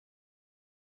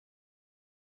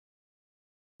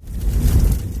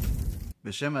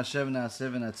B'Shem Hashem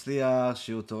Na'aseh V'Natzliach,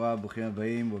 Shiur Torah, Bruchim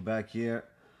Habayim. We're back here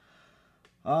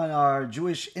on our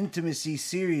Jewish Intimacy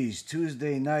series,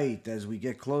 Tuesday night, as we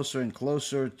get closer and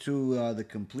closer to the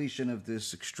completion of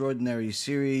this extraordinary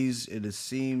series. It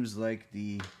seems like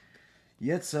the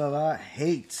Yetzer Hara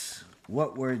hates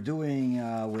what we're doing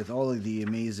with all of the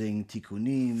amazing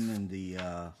tikkunim and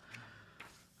the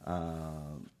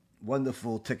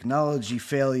wonderful technology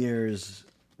failures.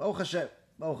 Baruch Hashem,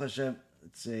 Baruch Hashem.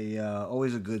 It's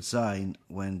always a good sign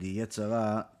when the Yetzer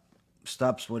Hara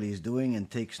stops what he's doing and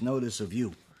takes notice of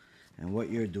you and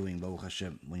what you're doing, Baruch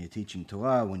Hashem. When you're teaching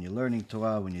Torah, when you're learning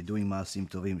Torah, when you're doing Ma'asim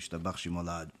Tovim, Shtabach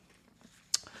Shemolad.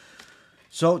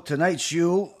 So tonight's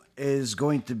shiur is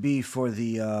going to be for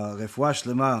the Refuah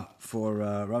Shlema for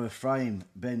Rav Ephraim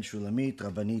ben Shulamit,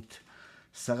 Rabbanit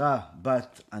Sarah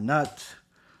bat Anat,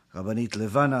 Rabbanit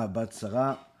Levana bat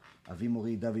Sarah, Avi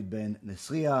Mori David ben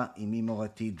Nesriya, Imi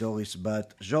Morati Doris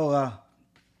bat Jora,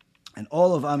 and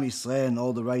all of Am Yisrael and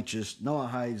all the righteous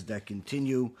Noahides that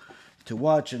continue to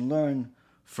watch and learn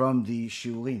from the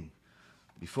shiurim.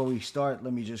 Before we start,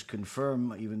 let me just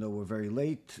confirm, even though we're very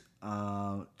late,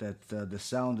 that the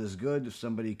sound is good. If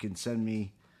somebody can send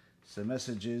me some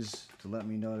messages to let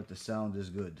me know that the sound is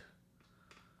good.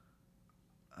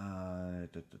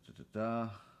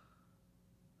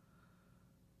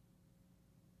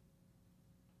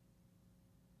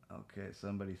 Okay,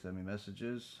 somebody send me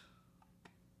messages.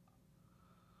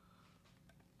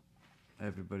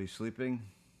 Everybody sleeping?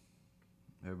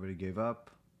 Everybody gave up?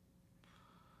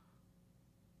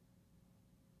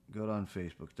 Good on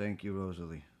Facebook. Thank you,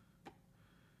 Rosalie.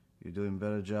 You're doing a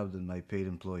better job than my paid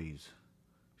employees.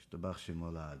 Shtabach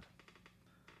Shemolad.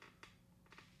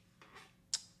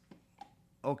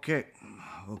 Okay,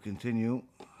 we'll continue.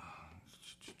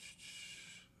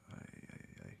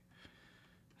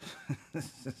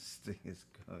 This thing is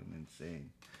going insane.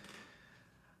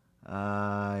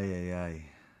 Ay, ay, ay.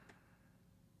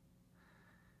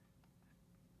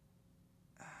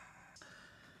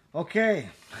 Okay,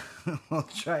 we'll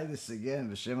try this again.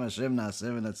 B'Shem Hashem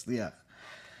Na'aseh V'Natzliach.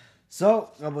 So,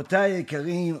 Rabotai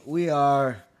Yekarim, we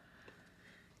are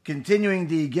continuing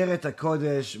the Igeret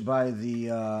HaKodesh by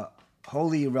the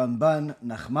Holy Ramban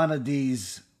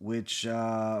Nachmanides, which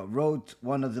wrote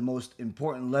one of the most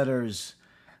important letters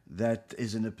that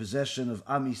is in the possession of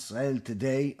Am Yisrael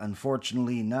today.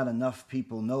 Unfortunately, not enough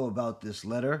people know about this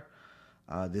letter,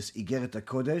 this Igeret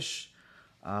HaKodesh.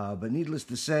 But needless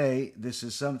to say, this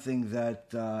is something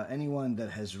that anyone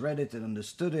that has read it and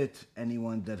understood it,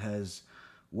 anyone that has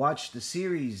watched the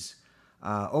series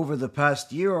over the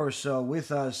past year or so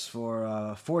with us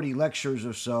for 40 lectures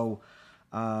or so,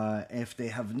 if they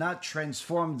have not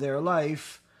transformed their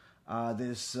life,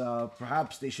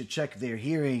 perhaps they should check their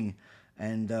hearing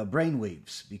and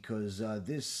brainwaves, because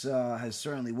this has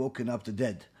certainly woken up the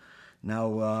dead.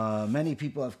 Now, many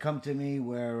people have come to me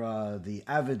where the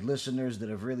avid listeners that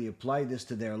have really applied this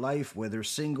to their life, whether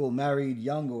single, married,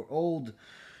 young or old,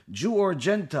 Jew or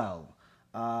Gentile,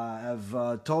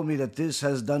 have told me that this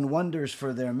has done wonders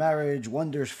for their marriage,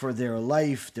 wonders for their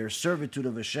life, their servitude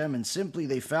of Hashem, and simply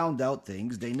they found out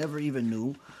things they never even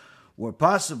knew were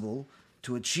possible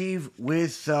to achieve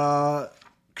with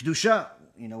Kedusha,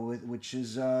 which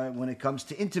is when it comes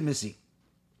to intimacy.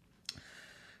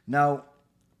 Now,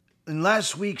 in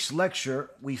last week's lecture,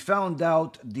 we found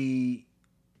out the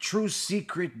true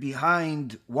secret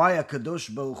behind why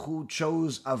HaKadosh Baruch Hu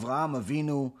chose Avraham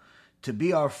Avinu to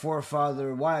be our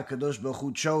forefather, why HaKadosh Baruch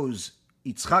Hu chose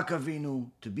Yitzchak Avinu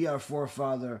to be our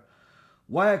forefather,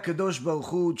 why HaKadosh Baruch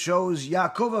Hu chose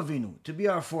Yaakov Avinu to be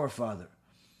our forefather.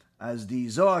 As the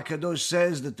Zohar HaKadosh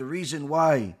says that the reason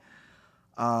why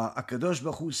HaKadosh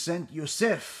Baruch Hu sent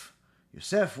Yosef,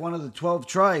 one of the 12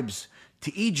 tribes,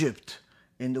 to Egypt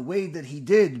in the way that he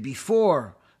did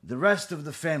before the rest of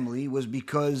the family was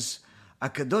because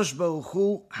HaKadosh Baruch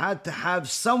Hu had to have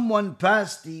someone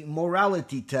pass the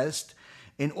morality test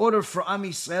in order for Am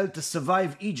Yisrael to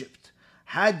survive Egypt.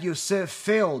 Had Yosef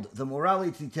failed the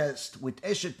morality test with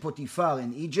Eshet Potiphar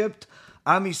in Egypt,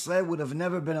 Am Yisrael would have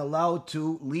never been allowed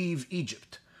to leave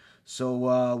Egypt.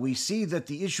 So we see that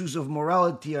the issues of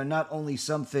morality are not only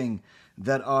something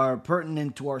that are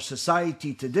pertinent to our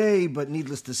society today, but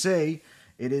needless to say,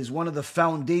 it is one of the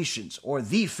foundations, or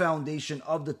the foundation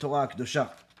of the Torah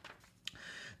Kedusha.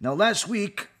 Now, last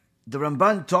week, the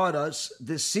Ramban taught us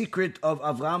the secret of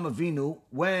Avraham Avinu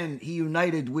when he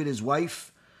united with his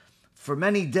wife. For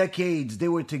many decades, they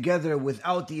were together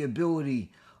without the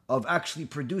ability of actually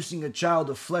producing a child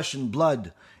of flesh and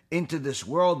blood into this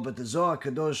world. But the Zohar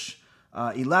Kadosh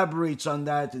elaborates on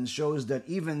that and shows that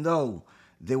even though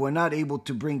they were not able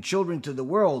to bring children to the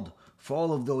world for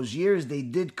all of those years, they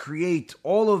did create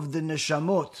all of the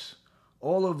neshamot,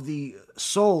 all of the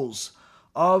souls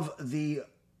of the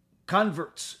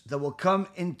converts that will come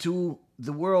into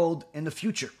the world in the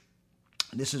future.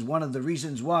 This is one of the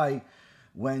reasons why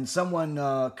when someone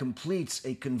completes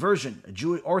a conversion,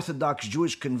 Orthodox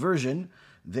Jewish conversion,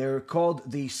 they're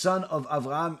called the son of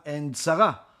Avraham and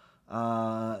Sarah.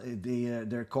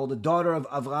 They're called the daughter of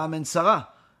Avraham and Sarah.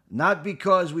 Not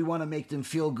because we want to make them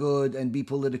feel good and be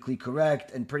politically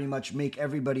correct and pretty much make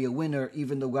everybody a winner,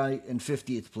 even the guy in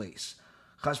 50th place.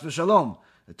 Chas v'shalom.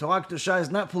 The Torah Kedusha is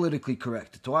not politically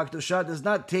correct. The Torah Kedusha does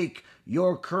not take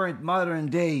your current modern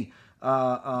day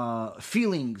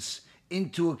feelings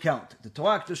into account. The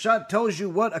Torah Kedusha tells you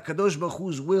what HaKadosh Baruch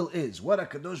Hu's will is, what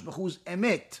HaKadosh Baruch Hu's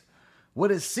emet, what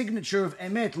his signature of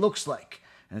emet looks like.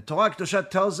 And the Torah Kedusha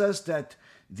tells us that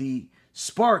the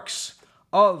sparks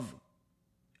of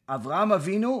Avraham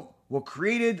Avinu were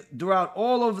created throughout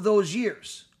all of those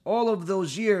years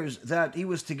that he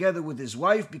was together with his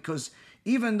wife, because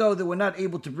even though they were not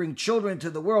able to bring children to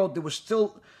the world, they were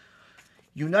still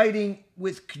uniting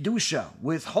with Kedusha,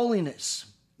 with holiness.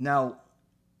 Now,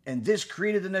 and this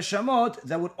created the neshamot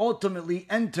that would ultimately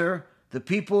enter the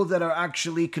people that are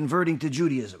actually converting to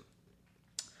Judaism.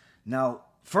 Now,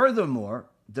 furthermore,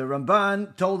 the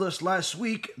Ramban told us last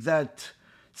week that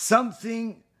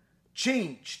something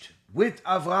changed with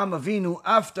Avraham Avinu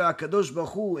after HaKadosh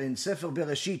Baruch Hu in Sefer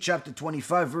Bereshit chapter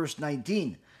 25 verse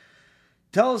 19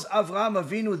 tells Avraham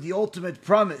Avinu the ultimate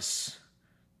promise.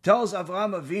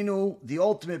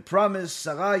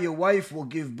 Sarah, your wife, will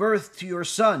give birth to your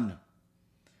son,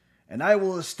 and I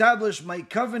will establish my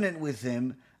covenant with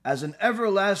him as an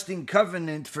everlasting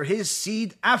covenant for his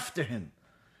seed after him.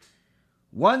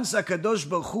 Once HaKadosh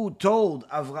Baruch Hu told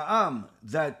Avraham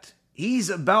that he's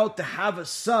about to have a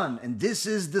son, and this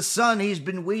is the son he's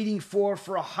been waiting for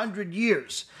 100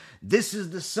 years. This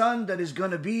is the son that is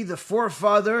going to be the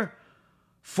forefather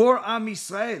for Am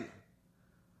Yisrael.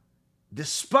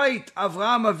 Despite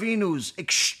Avraham Avinu's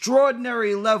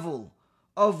extraordinary level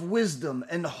of wisdom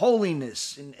and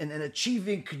holiness and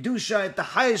achieving Kedusha at the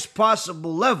highest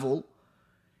possible level,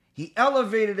 he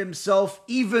elevated himself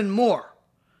even more.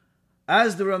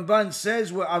 As the Ramban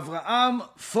says, where Avraham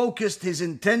focused his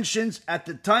intentions at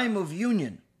the time of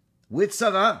union with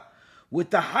Sarah, with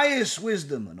the highest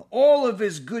wisdom and all of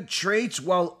his good traits,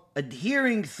 while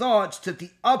adhering thoughts to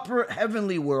the upper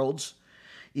heavenly worlds,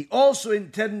 he also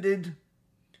intended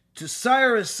to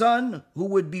sire a son who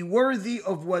would be worthy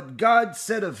of what God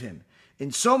said of him.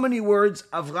 In so many words,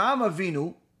 Avraham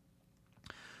Avinu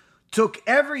took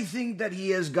everything that he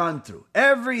has gone through,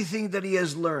 everything that he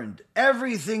has learned,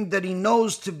 everything that he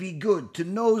knows to be good, to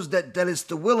knows that is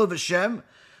the will of Hashem,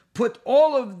 put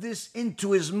all of this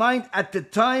into his mind at the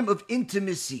time of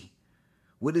intimacy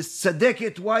with his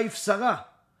tzaddiket wife Sarah.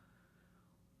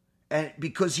 And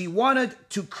because he wanted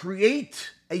to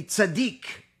create a tzaddik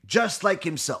just like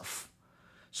himself.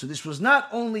 So this was not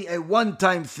only a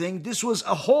one-time thing, this was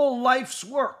a whole life's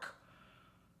work,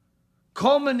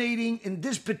 culminating in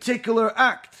this particular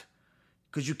act.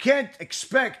 Because you can't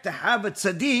expect to have a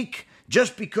tzaddik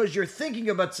just because you're thinking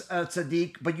about a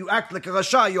tzaddik, but you act like a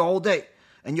rasha your whole day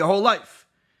and your whole life.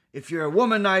 If you're a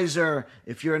womanizer,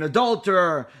 if you're an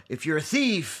adulterer, if you're a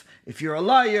thief, if you're a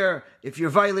liar, if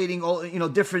you're violating all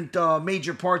different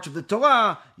major parts of the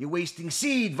Torah, you're wasting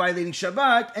seed, violating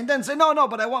Shabbat, and then say, no,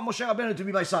 but I want Moshe Rabbeinu to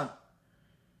be my son.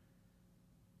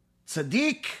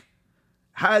 Tzaddik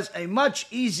has a much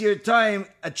easier time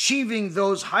achieving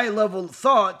those high-level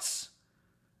thoughts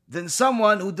than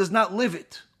someone who does not live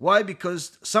it. Why?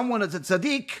 Because someone that's a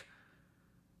tzaddik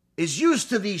is used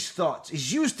to these thoughts,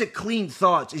 is used to clean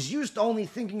thoughts, is used to only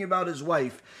thinking about his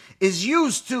wife, is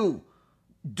used to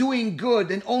doing good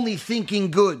and only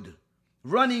thinking good,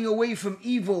 running away from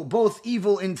evil, both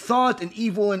evil in thought and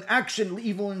evil in action,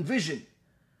 evil in vision.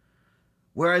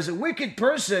 Whereas a wicked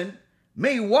person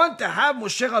may want to have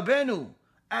Moshe Rabbeinu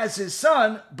as his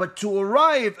son, but to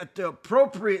arrive at the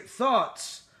appropriate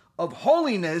thoughts of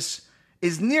holiness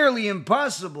is nearly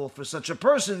impossible for such a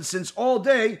person, since all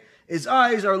day his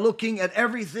eyes are looking at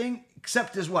everything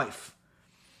except his wife.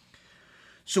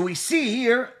 So we see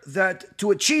here that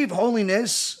to achieve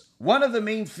holiness, one of the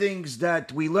main things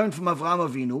that we learn from Avraham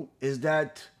Avinu is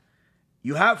that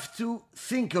you have to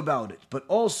think about it, but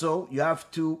also you have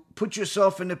to put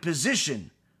yourself in a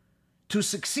position to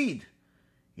succeed.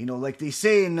 Like they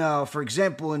say in, for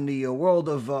example, in the world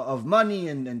of money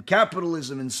and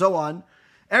capitalism and so on,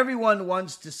 everyone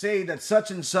wants to say that such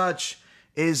and such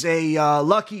is a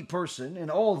lucky person,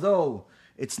 and although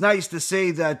it's nice to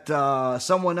say that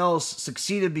someone else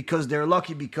succeeded because they're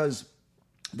lucky because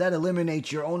that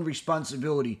eliminates your own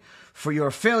responsibility for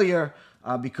your failure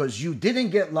because you didn't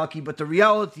get lucky. But the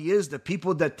reality is that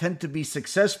people that tend to be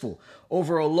successful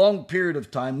over a long period of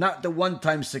time, not the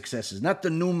one-time successes, not the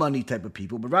new money type of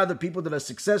people, but rather people that are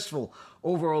successful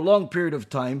over a long period of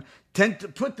time, tend to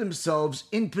put themselves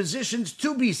in positions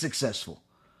to be successful.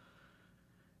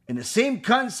 And the same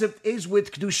concept is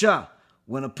with Kedusha.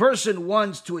 When a person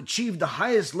wants to achieve the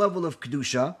highest level of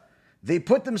Kedusha, they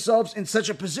put themselves in such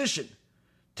a position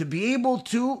to be able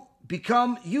to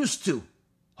become used to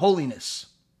holiness.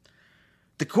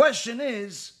 The question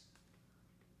is,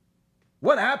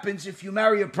 what happens if you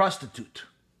marry a prostitute?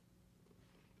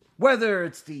 Whether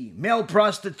it's the male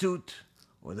prostitute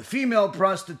or the female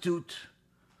prostitute.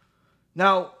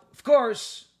 Now, of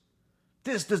course,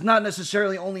 this does not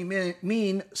necessarily only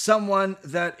mean someone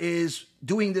that is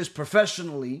doing this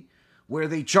professionally, where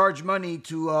they charge money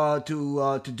to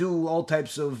do all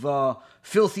types of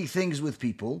filthy things with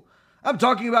people. I'm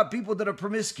talking about people that are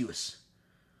promiscuous.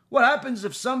 What happens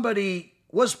if somebody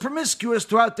was promiscuous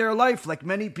throughout their life, like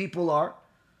many people are,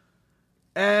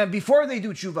 and before they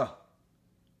do tshuva?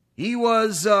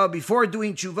 Before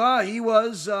doing tshuva, he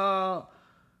was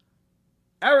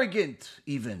arrogant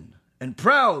even, and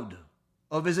proud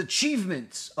of his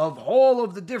achievements, of all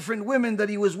of the different women that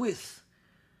he was with.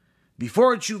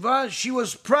 Before tshuva, she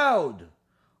was proud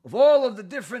of all of the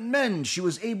different men she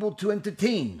was able to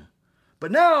entertain.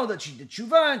 But now that she did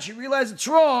tshuva and she realized it's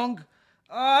wrong,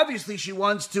 obviously she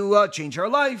wants to change her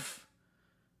life.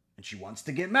 And she wants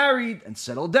to get married and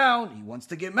settle down. He wants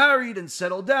to get married and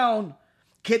settle down.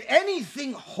 Can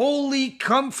anything holy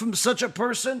come from such a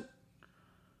person?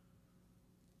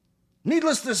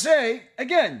 Needless to say,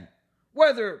 again,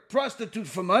 whether prostitute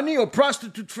for money or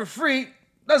prostitute for free,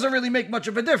 doesn't really make much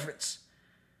of a difference.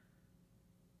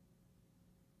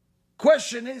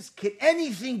 Question is, can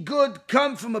anything good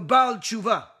come from a Baal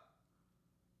Tshuva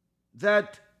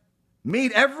that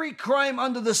made every crime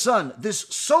under the sun, this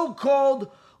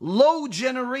so-called low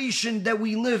generation that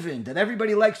we live in, that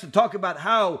everybody likes to talk about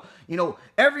how,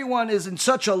 everyone is in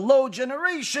such a low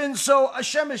generation, so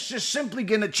Hashem is just simply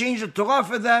going to change the Torah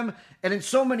for them, and in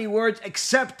so many words,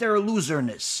 accept their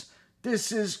loserness.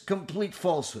 This is complete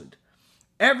falsehood.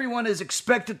 Everyone is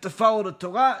expected to follow the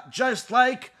Torah just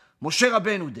like Moshe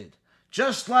Rabbeinu did,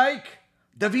 just like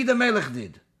David HaMelech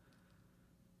did,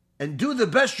 and do the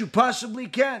best you possibly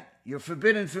can. You're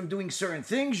forbidden from doing certain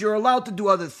things. You're allowed to do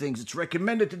other things. It's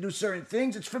recommended to do certain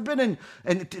things. It's forbidden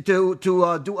and to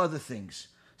do other things.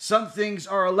 Some things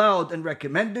are allowed and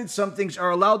recommended. Some things are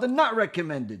allowed and not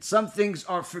recommended. Some things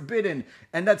are forbidden,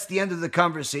 and that's the end of the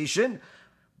conversation.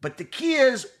 But the key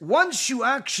is, once you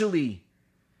actually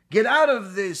get out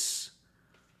of this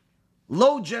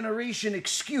low generation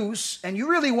excuse, and you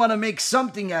really want to make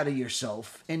something out of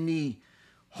yourself in the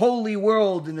holy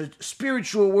world, in the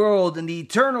spiritual world, in the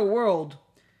eternal world,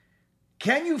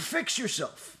 can you fix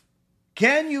yourself?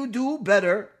 Can you do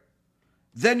better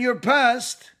than your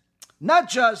past? Not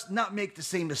just not make the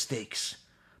same mistakes,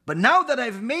 but now that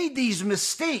I've made these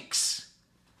mistakes,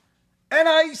 and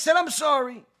I said I'm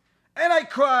sorry, and I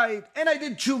cried, and I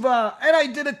did tshuva, and I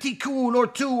did a tikkun or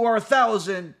 2 or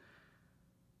 1,000.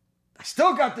 I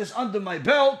still got this under my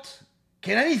belt.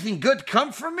 Can anything good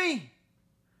come from me?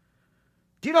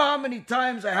 Do you know how many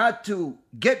times I had to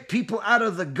get people out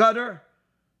of the gutter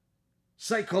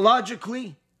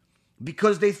psychologically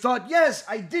because they thought, yes,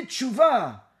 I did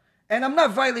tshuva, and I'm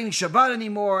not violating Shabbat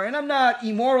anymore, and I'm not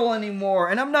immoral anymore,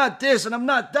 and I'm not this, and I'm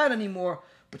not that anymore,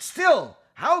 but still,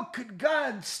 how could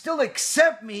God still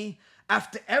accept me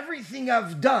after everything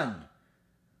I've done?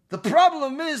 The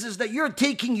problem is that you're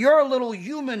taking your little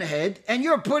human head and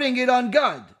you're putting it on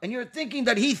God, and you're thinking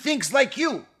that He thinks like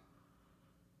you.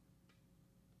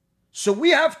 So we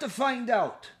have to find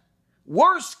out,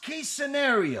 worst case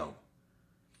scenario,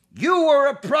 you were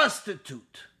a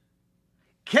prostitute.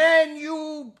 Can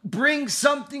you bring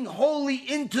something holy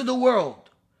into the world?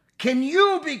 Can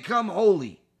you become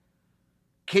holy?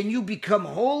 Can you become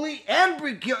holy and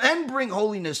bring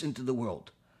holiness into the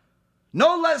world?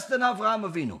 No less than Avraham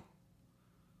Avinu.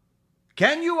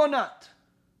 Can you or not?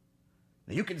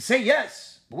 Now you can say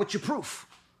yes, but what's your proof?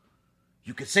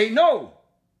 You can say no,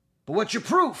 but what's your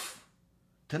proof?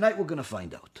 Tonight we're going to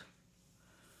find out.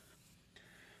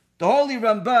 The Holy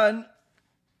Ramban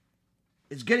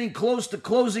is getting close to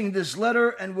closing this letter,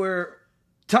 and we're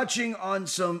touching on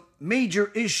some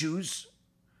major issues.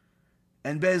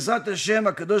 And Be'ezrat Hashem,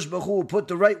 HaKadosh Baruch Hu will put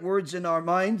the right words in our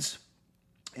minds,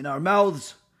 in our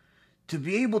mouths, to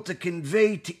be able to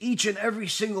convey to each and every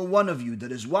single one of you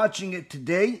that is watching it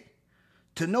today,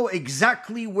 to know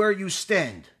exactly where you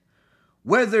stand.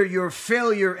 whether your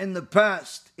failure in the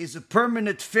past is a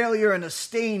permanent failure and a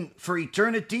stain for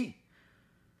eternity,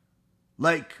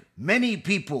 like many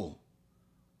people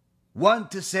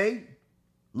want to say,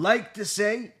 like to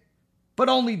say, but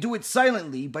only do it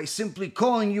silently by simply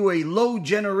calling you a low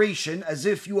generation as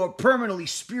if you are permanently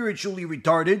spiritually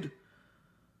retarded,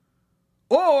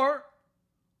 or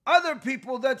other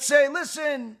people that say,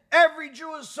 listen, every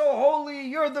Jew is so holy,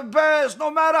 you're the best,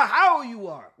 no matter how you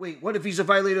are. Wait, what if he's a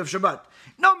violator of Shabbat?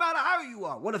 No matter how you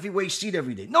are. What if he wastes seed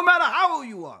every day? No matter how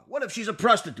you are. What if she's a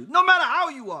prostitute? No matter how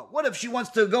you are. What if she wants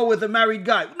to go with a married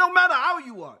guy? No matter how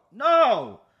you are.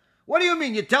 No. What do you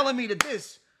mean? You're telling me that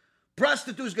this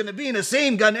prostitute is going to be in the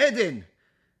same Gan Eden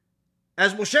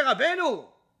as Moshe Rabbeinu?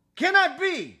 Cannot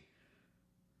be.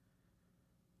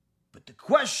 But the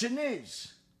question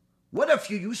is, what if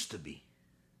you used to be?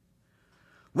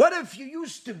 What if you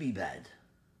used to be bad?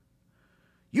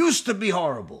 Used to be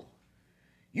horrible?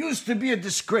 Used to be a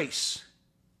disgrace?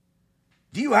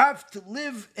 Do you have to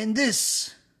live in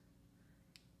this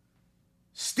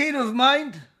state of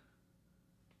mind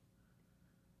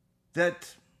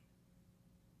that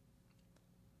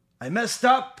I messed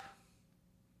up,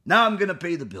 now I'm going to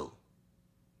pay the bill,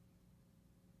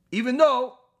 even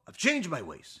though I've changed my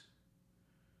ways?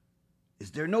 Is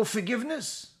there no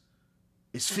forgiveness?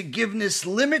 Is forgiveness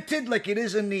limited like it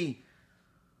is in the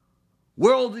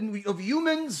world of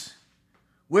humans,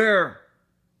 where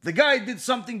the guy did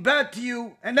something bad to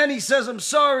you and then he says, I'm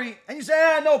sorry, and you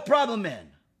say, no problem, man,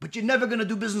 but you're never going to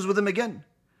do business with him again?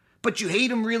 But you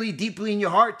hate him really deeply in your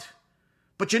heart,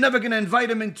 but you're never going to invite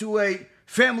him into a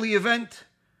family event?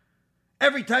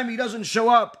 Every time he doesn't show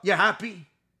up, you're happy?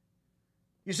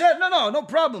 You said, no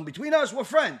problem. Between us, we're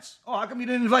friends. Oh, how come you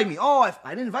didn't invite me? Oh,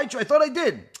 I didn't invite you. I thought I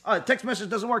did. Text message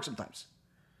doesn't work sometimes.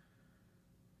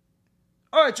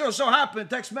 All right, so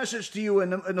happened, text message to you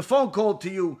and a phone call to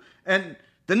you and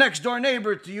the next door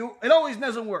neighbor to you. It always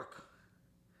doesn't work.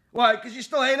 Why? Because you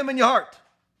still hate him in your heart.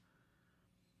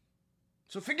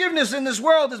 So forgiveness in this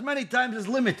world as many times is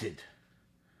limited.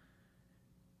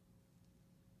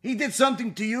 He did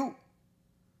something to you,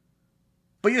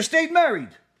 but you stayed married.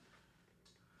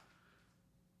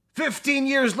 15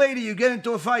 years later, you get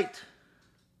into a fight,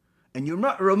 and you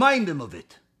remind him of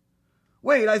it.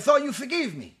 Wait, I thought you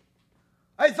forgave me.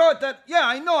 I thought that,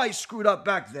 I know I screwed up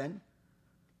back then,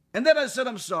 and then I said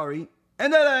I'm sorry,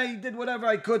 and then I did whatever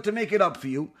I could to make it up for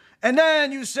you, and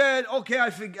then you said, okay,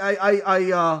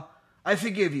 I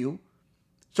forgive you.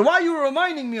 So why are you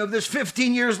reminding me of this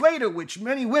 15 years later, which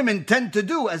many women tend to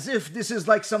do, as if this is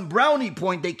like some brownie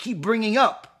point they keep bringing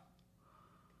up?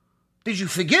 Did you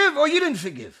forgive or you didn't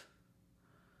forgive?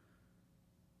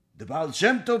 The Baal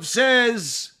Shem Tov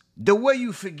says, the way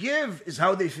you forgive is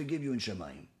how they forgive you in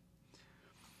Shemayim.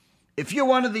 If you're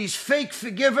one of these fake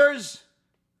forgivers,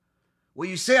 where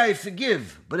you say I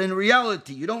forgive, but in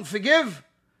reality you don't forgive,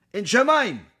 in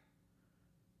Shemayim,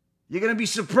 you're going to be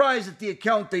surprised at the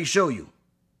account they show you.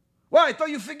 Well, I thought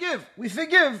you forgive. We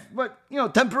forgive, but,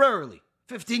 temporarily.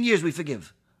 15 years we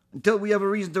forgive, until we have a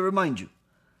reason to remind you.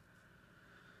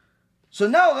 So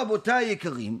now, Rabotai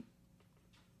Yekarim,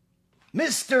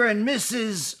 Mr. and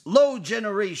Mrs. Low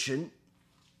Generation,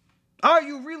 are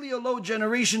you really a low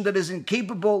generation that is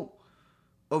incapable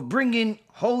of bringing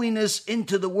holiness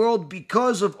into the world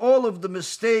because of all of the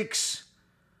mistakes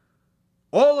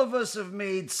all of us have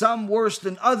made, some worse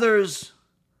than others?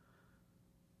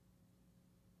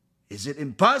 Is it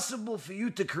impossible for you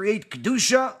to create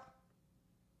Kedusha?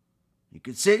 You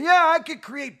could say, I could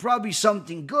create probably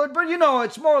something good, but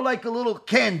it's more like a little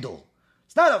candle.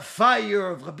 It's not a fire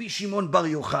of Rabbi Shimon Bar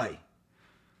Yochai.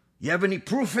 You have any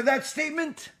proof for that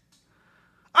statement?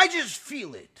 I just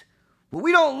feel it. But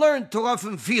we don't learn Torah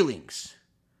from feelings.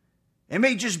 It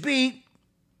may just be,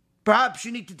 perhaps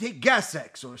you need to take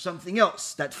Gas-X or something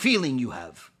else, that feeling you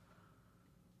have.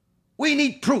 We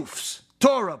need proofs,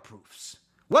 Torah proofs.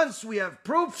 Once we have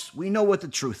proofs, we know what the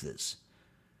truth is.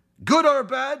 Good or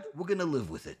bad, we're going to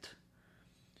live with it.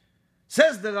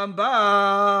 Says the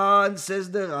Ramban,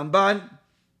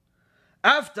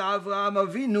 after Avraham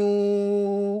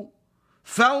Avinu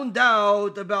found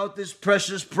out about this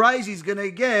precious prize he's going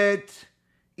to get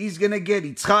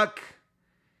Yitzchak,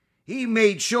 he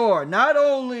made sure not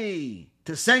only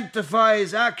to sanctify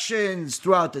his actions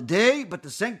throughout the day, but to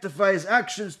sanctify his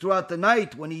actions throughout the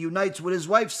night when he unites with his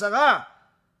wife Sarah.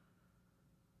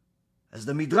 As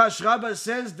the Midrash Rabbah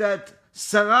says that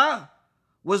Sarah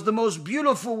was the most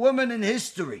beautiful woman in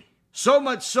history. So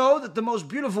much so that the most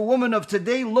beautiful woman of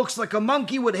today looks like a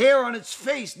monkey with hair on its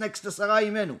face next to Sarah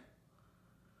Imenu.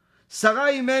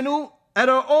 Sarah Imenu, at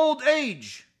her old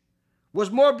age, was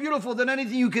more beautiful than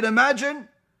anything you could imagine.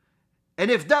 And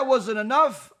if that wasn't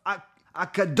enough,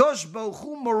 HaKadosh Baruch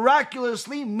Hu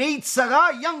miraculously made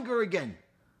Sarah younger again.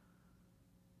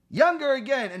 Younger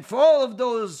again. And for all of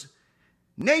those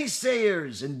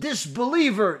naysayers and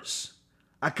disbelievers,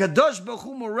 HaKadosh Baruch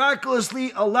Hu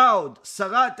miraculously allowed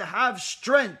Sarah to have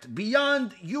strength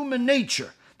beyond human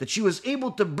nature, that she was able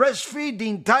to breastfeed the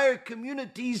entire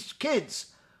community's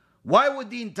kids. Why would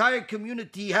the entire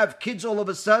community have kids all of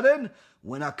a sudden?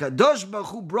 When HaKadosh Baruch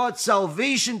Hu brought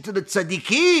salvation to the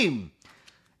Tzadikim,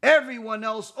 everyone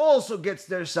else also gets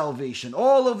their salvation.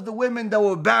 All of the women that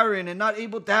were barren and not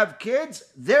able to have kids,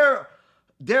 their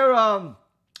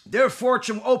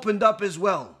fortune opened up as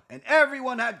well. And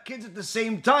everyone had kids at the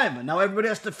same time. And now everybody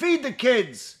has to feed the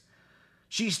kids.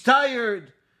 She's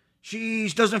tired. She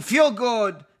doesn't feel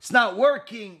good. It's not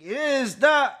working. It is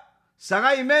that.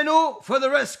 Sarai Imenu for the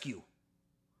rescue.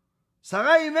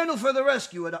 Sarai Imenu for the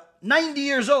rescue. At 90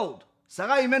 years old.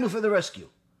 Sarai Imenu for the rescue.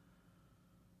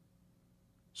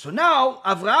 So now,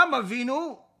 Avraham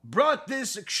Avinu brought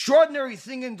this extraordinary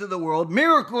thing into the world,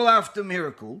 miracle after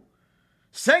miracle,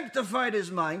 sanctified his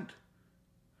mind,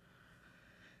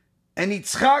 and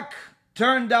Yitzchak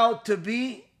turned out to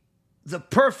be the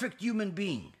perfect human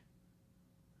being.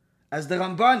 As the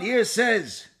Ramban here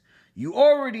says, you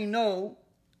already know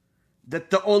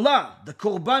that the Olah, the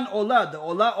Korban Olah, the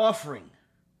Olah offering,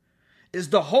 is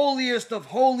the holiest of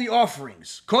holy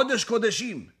offerings, Kodesh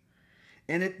Kodeshim.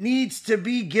 And it needs to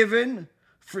be given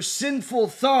for sinful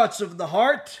thoughts of the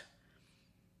heart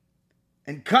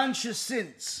and conscious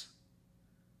sins.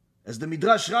 As the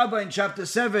Midrash Rabbah in chapter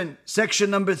 7, section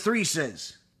number 3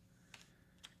 says,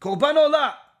 Korban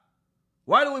Olah.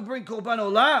 Why do we bring Korban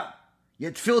Olah?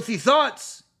 Yet filthy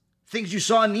thoughts, things you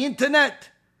saw on the internet,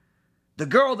 the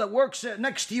girl that works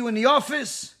next to you in the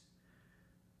office,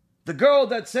 the girl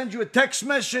that sends you a text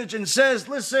message and says,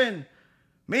 listen,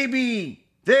 maybe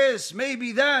this,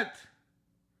 maybe that.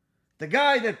 The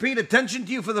guy that paid attention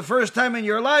to you for the first time in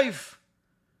your life,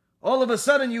 all of a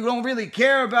sudden you don't really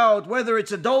care about whether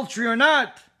it's adultery or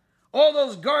not. All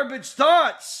those garbage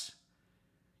thoughts.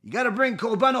 You got to bring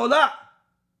Korban Olah.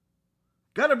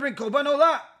 Got to bring Korban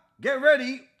Olah. Get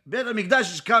ready. Beit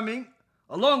HaMikdash is coming.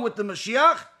 Along with the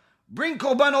Mashiach. Bring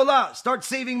Korban Olah. Start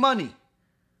saving money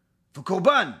for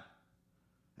Korban.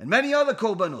 And many other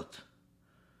Korbanot.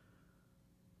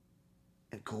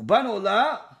 And Korban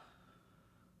Olah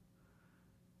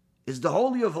is the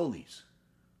Holy of Holies.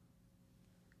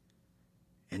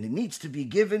 And it needs to be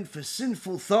given for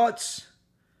sinful thoughts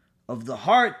of the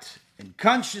heart and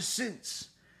conscious sins.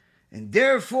 And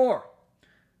therefore,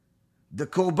 the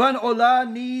Korban Olah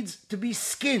needs to be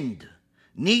skinned,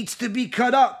 needs to be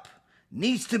cut up,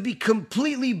 needs to be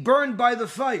completely burned by the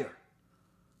fire.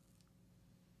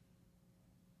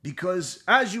 Because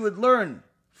as you would learn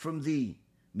from the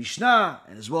Mishnah,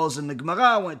 and as well as in the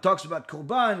Gemara, when it talks about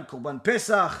Korban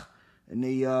Pesach, in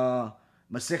the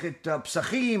Masechet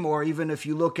Psachim, or even if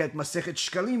you look at Masechet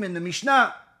Shkalim in the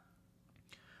Mishnah,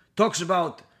 talks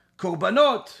about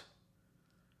Korbanot.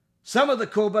 Some of the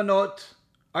Korbanot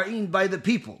are eaten by the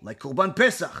people, like Korban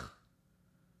Pesach.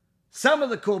 Some of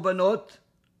the Korbanot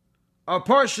are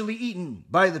partially eaten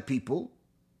by the people,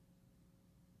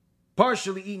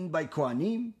 partially eaten by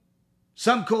Kohanim.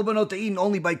 Some Korbanot are eaten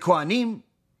only by Kohanim.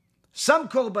 Some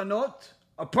Korbanot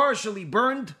are partially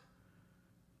burned,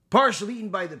 partially eaten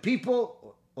by the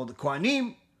people or the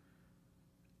Kohanim.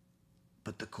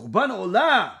 But the Korban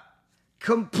Olah,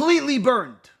 completely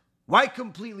burned. Why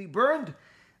completely burned?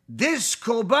 This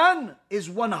Korban is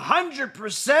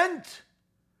 100%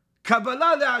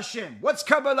 Kabbalah LeHashem. What's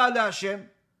Kabbalah LeHashem?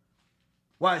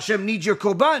 Why, Hashem needs your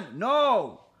Korban?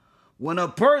 No. When a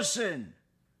person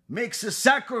makes a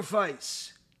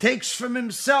sacrifice, takes from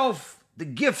himself the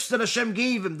gifts that Hashem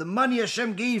gave him, the money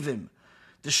Hashem gave him,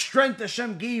 the strength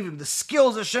Hashem gave him, the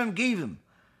skills Hashem gave him,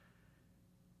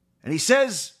 and he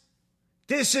says,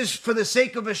 this is for the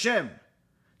sake of Hashem,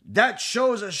 that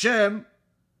shows Hashem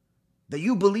that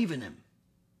you believe in Him,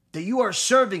 that you are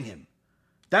serving Him.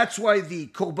 That's why the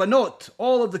Korbanot,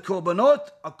 all of the Korbanot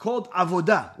are called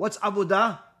Avodah. What's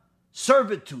Avodah?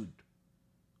 Servitude.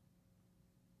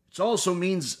 It also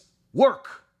means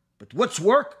work. But what's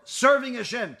work? Serving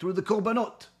Hashem through the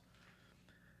Korbanot.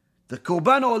 The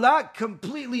Korban Olah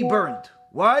completely burned.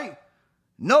 Why?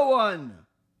 No one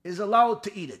is allowed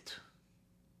to eat it.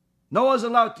 No one is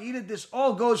allowed to eat it. This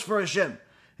all goes for Hashem.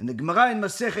 And the Gemara in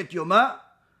Masechet Yomah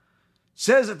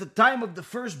says at the time of the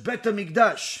first Bet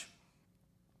HaMikdash,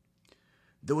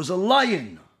 there was a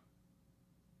lion,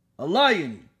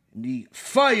 in the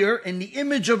fire, in the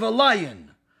image of a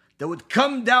lion, that would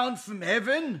come down from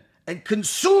heaven and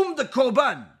consume the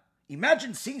Korban.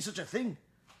 Imagine seeing such a thing.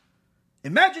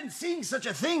 Imagine seeing such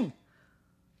a thing.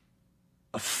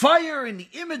 A fire in the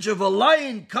image of a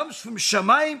lion comes from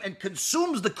Shamayim and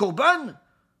consumes the korban,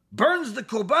 burns the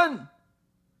korban.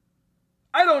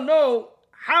 I don't know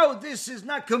how this is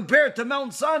not compared to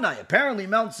Mount Sinai. Apparently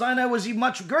Mount Sinai was even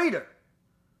much greater.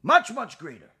 Much, much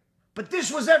greater. But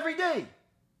this was every day.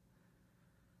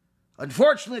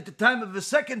 Unfortunately, at the time of the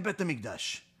second Bet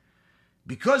HaMikdash,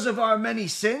 because of our many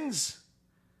sins,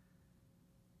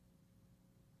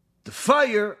 the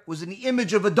fire was in the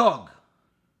image of a dog,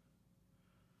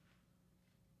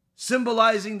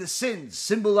 symbolizing the sins,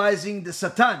 symbolizing the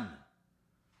Satan.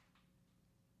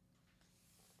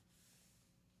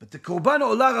 But the Korban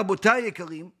Olah, Rabotai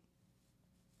Yekarim,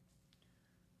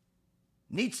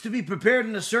 needs to be prepared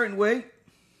in a certain way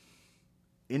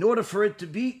in order for it to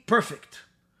be perfect.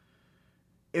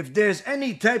 If there's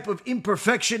any type of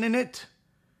imperfection in it,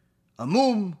 a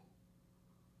mum,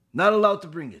 not allowed to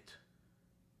bring it.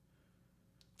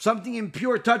 If something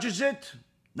impure touches it,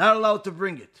 not allowed to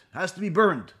bring it. Has to be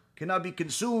burned. Cannot be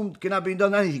consumed, cannot be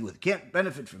done anything with. Can't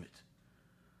benefit from it.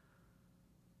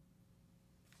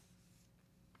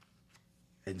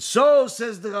 And so,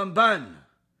 says the Ramban,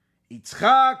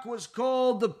 Yitzchak was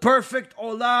called the perfect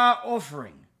Olah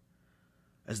offering.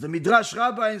 As the Midrash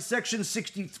Rabbah in section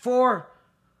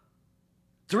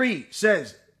 64:3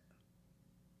 says,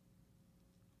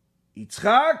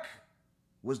 Yitzchak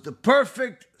was the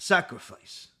perfect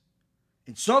sacrifice.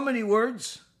 In so many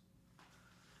words,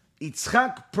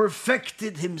 Yitzchak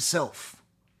perfected himself.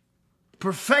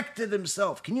 Perfected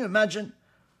himself. Can you imagine?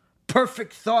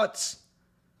 Perfect thoughts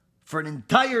for an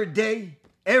entire day,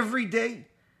 every day.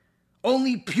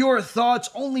 Only pure thoughts,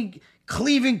 only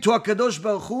cleaving to HaKadosh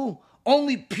Baruch Hu,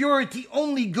 only purity,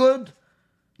 only good,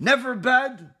 never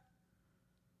bad.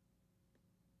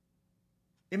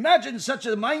 Imagine such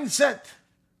a mindset.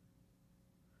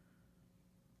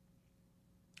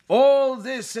 All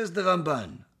this, says the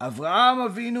Ramban, Avraham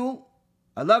Avinu,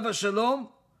 alav hashalom,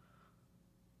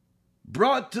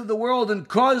 brought to the world and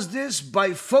caused this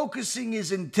by focusing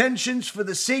his intentions for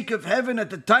the sake of heaven at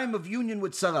the time of union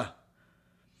with Sarah.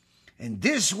 And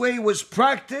this way was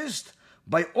practiced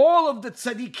by all of the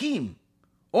Tzadikim,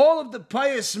 all of the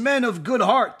pious men of good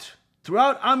heart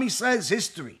throughout Am Yisrael's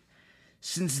history,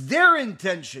 since their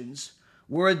intentions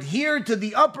were adhered to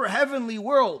the upper heavenly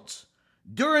worlds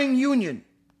during union,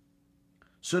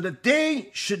 so that they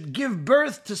should give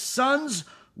birth to sons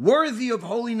worthy of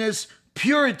holiness,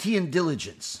 purity, and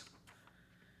diligence.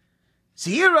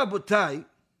 See here, Rabotai,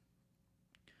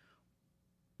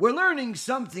 we're learning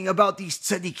something about these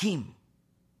tzaddikim.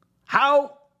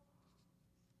 How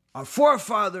our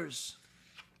forefathers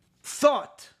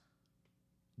thought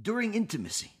during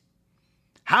intimacy.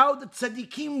 How the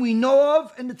tzaddikim we know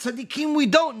of and the tzaddikim we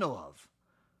don't know of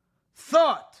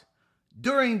thought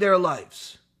during their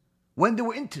lives when they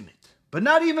were intimate. But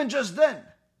not even just then.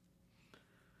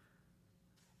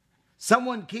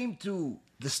 Someone came to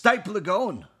the Steipler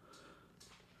Gaon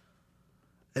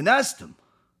and asked him,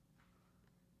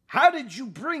 how did you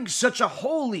bring such a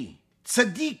holy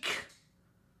tzaddik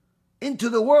into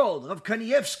the world, Rav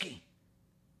Kanievsky?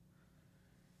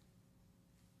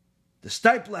 The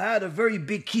Steipler had a very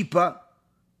big kippah.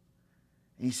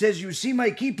 And he says, you see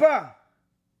my kippah?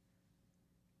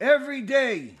 Every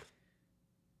day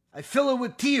I fill it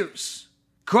with tears,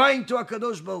 crying to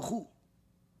HaKadosh Baruch Hu.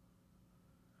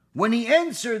 When he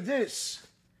answered this,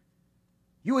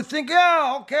 you would think,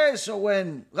 yeah, okay, so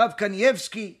when Rav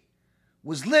Kanievsky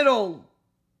was little,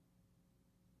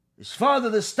 his father,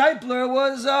 the Steipler,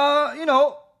 was,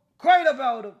 cried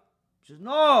about him. He says,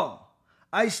 no,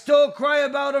 I still cry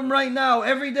about him right now,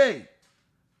 every day.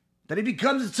 That he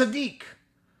becomes a tzaddik,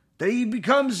 that he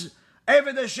becomes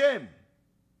Eved Hashem.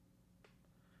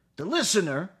 The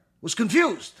listener was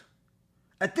confused.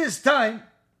 At this time,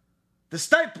 the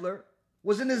Steipler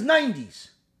was in his 90s.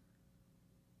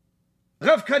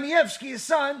 Rav Kanievsky, his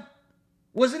son,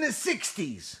 was in his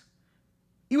 60s.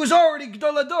 He was already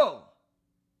Gdol Adol.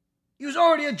 He was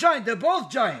already a giant. They're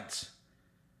both giants.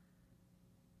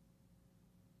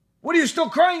 What are you still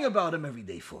crying about him every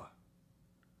day for?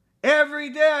 Every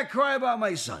day I cry about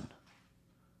my son.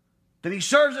 That he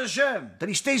serves Hashem. That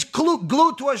he stays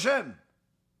glued to Hashem.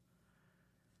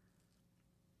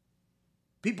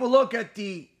 People look at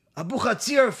the Abu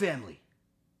Chatzir family.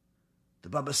 The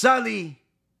Baba Sali,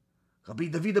 Rabbi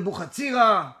David Abu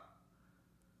Chatzira,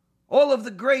 all of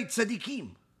the great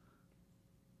tzaddikim.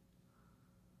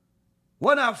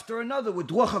 One after another with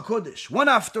Ruach HaKodesh, one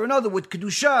after another with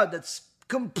Kedusha that's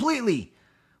completely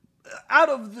out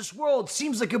of this world,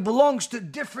 seems like it belongs to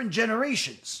different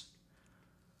generations.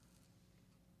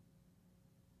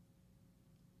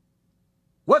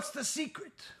 What's the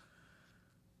secret?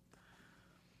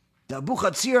 The Abu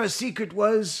Chatzira's secret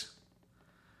was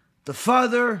the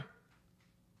father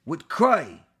would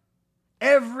cry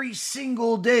every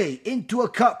single day into a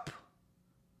cup,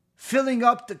 filling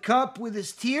up the cup with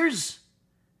his tears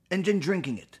and then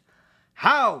drinking it.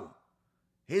 How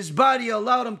his body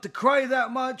allowed him to cry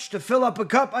that much, to fill up a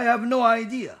cup, I have no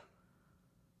idea.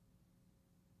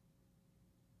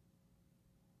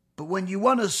 But when you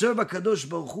want to serve HaKadosh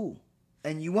Baruch Hu,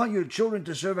 and you want your children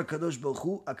to serve HaKadosh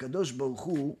Baruch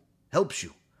Hu helps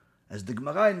you. As the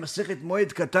Gemara in Masechet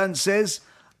Moed Katan says,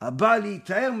 Abali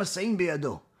ta'er masa'im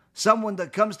beyado. Someone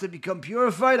that comes to become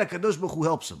purified, HaKadosh Baruch Hu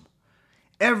helps him.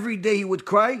 Every day he would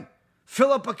cry,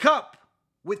 fill up a cup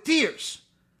with tears.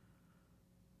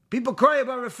 People cry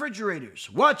about refrigerators,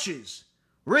 watches,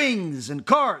 rings, and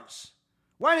cars.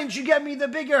 Why didn't you get me the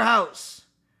bigger house?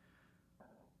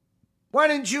 Why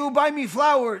didn't you buy me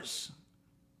flowers?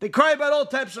 They cry about all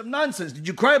types of nonsense. Did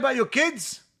you cry about your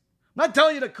kids? I'm not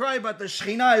telling you to cry about the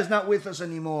Shekhinah is not with us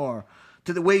anymore,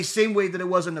 to the same way that it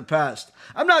was in the past.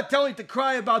 I'm not telling you to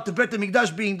cry about the Beit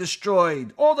HaMikdash being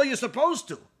destroyed, although you're supposed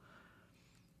to.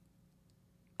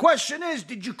 Question is,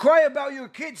 did you cry about your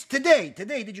kids today?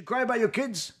 Today, did you cry about your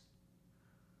kids?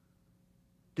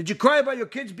 Did you cry about your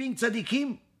kids being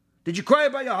tzadikim? Did you cry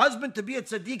about your husband to be a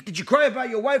tzadik? Did you cry about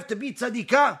your wife to be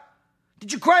tzadikah?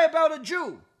 Did you cry about a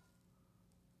Jew?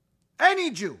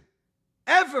 Any Jew,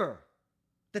 ever,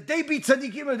 that they be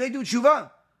tzadikim or they do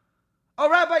tshuva? Oh,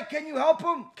 Rabbi, can you help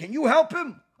him? Can you help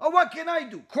him? Oh, what can I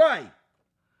do? Cry.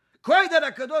 Cry that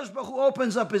HaKadosh Baruch Hu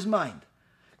opens up his mind.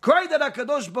 Cry that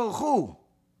HaKadosh Baruch Hu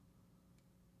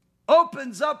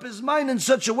opens up his mind in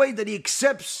such a way that he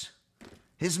accepts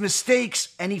his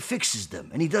mistakes and he fixes them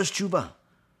and he does tshuva.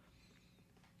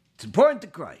 It's important to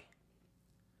cry.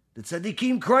 The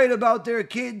tzaddikim cried about their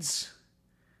kids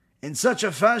in such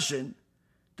a fashion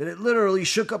that it literally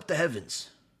shook up the heavens.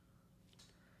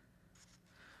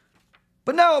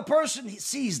 But now a person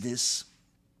sees this,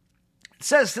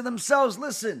 says to themselves,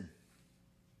 listen,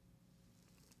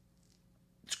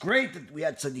 it's great that we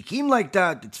had tzaddikim like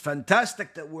that. It's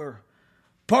fantastic that we're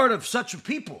part of such a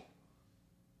people,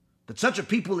 that such a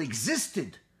people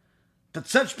existed, that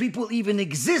such people even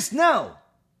exist now.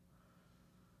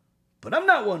 But I'm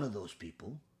not one of those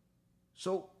people.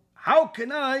 So how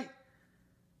can I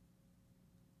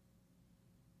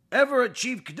ever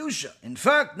achieve Kedusha? In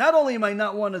fact, not only am I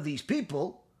not one of these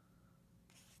people,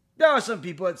 there are some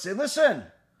people that say, listen,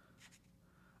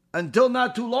 until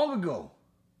not too long ago,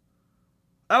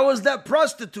 I was that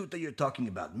prostitute that you're talking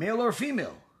about, male or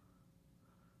female.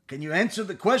 Can you answer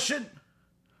the question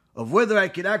of whether I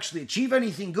could actually achieve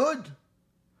anything good?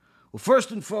 Well,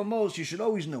 first and foremost, you should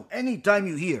always know, anytime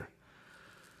you hear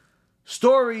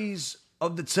stories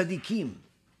of the tzaddikim,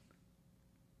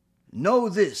 know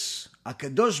this,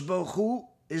 HaKadosh Baruch Hu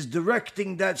is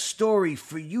directing that story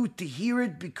for you to hear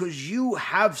it because you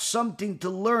have something to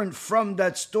learn from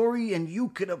that story and you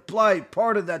can apply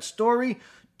part of that story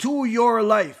to your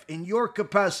life in your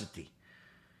capacity.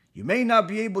 You may not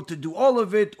be able to do all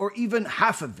of it or even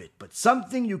half of it, but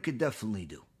something you could definitely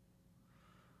do.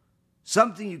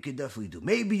 Something you could definitely do.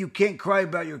 Maybe you can't cry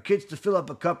about your kids to fill up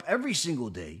a cup every single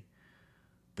day,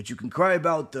 but you can cry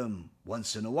about them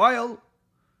once in a while.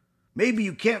 Maybe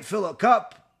you can't fill a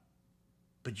cup,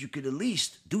 but you could at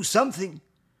least do something.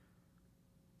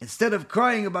 Instead of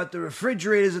crying about the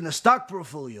refrigerators and the stock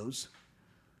portfolios,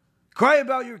 cry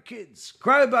about your kids,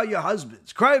 cry about your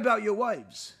husbands, cry about your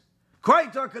wives. Cry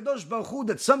to HaKadosh Baruch Hu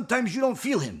that sometimes you don't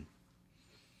feel him.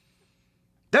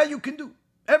 That you can do.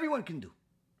 Everyone can do.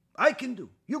 I can do.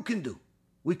 You can do.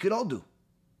 We could all do.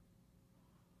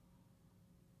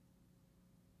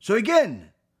 So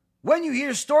again, when you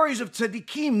hear stories of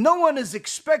tzaddikim, no one is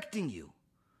expecting you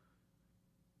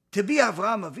to be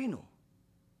Avraham Avinu.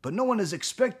 But no one is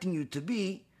expecting you to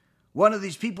be one of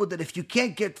these people that if you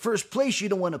can't get first place, you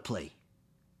don't want to play.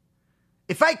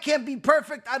 If I can't be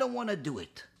perfect, I don't want to do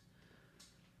it.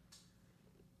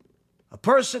 A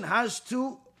person has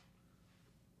to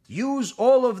use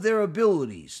all of their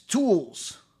abilities,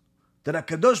 tools that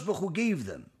HaKadosh Baruch Hu gave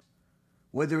them,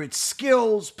 whether it's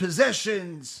skills,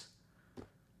 possessions,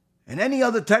 and any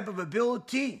other type of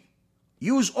ability,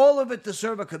 use all of it to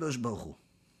serve HaKadosh Baruch Hu.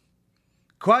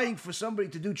 Crying for somebody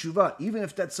to do tshuva, even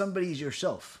if that somebody is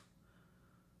yourself,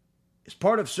 is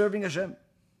part of serving Hashem.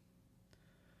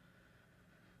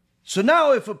 So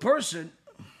now if a person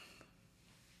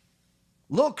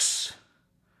looks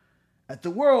at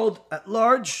the world at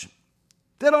large,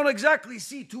 they don't exactly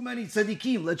see too many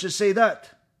tzaddikim, let's just say that.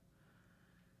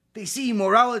 They see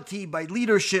immorality by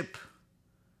leadership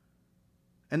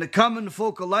and the common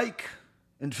folk alike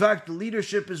In fact, the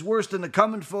leadership is worse than the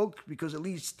common folk because at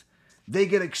least they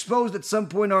get exposed at some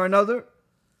point or another.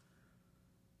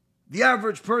 The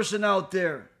average person out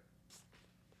there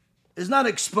is not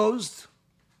exposed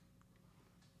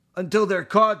until they're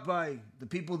caught by the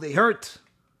people they hurt,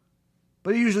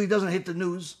 but it usually doesn't hit the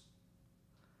news.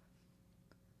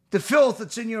 The filth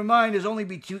that's in your mind is only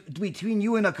between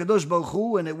you and HaKadosh Baruch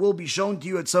Hu, and it will be shown to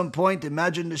you at some point.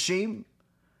 Imagine the shame.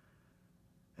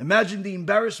 Imagine the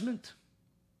embarrassment.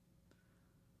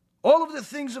 All of the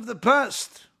things of the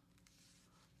past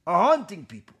are haunting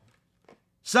people.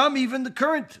 Some even the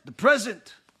current, the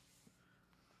present.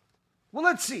 Well,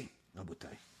 let's see.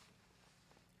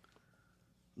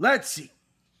 Let's see.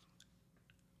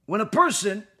 When a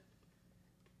person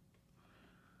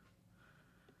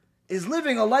is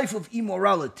living a life of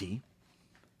immorality,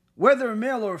 whether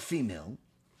male or female,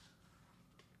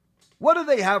 what do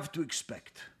they have to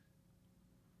expect?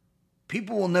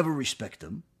 People will never respect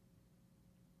them.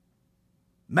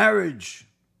 Marriage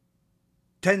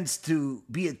tends to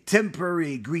be a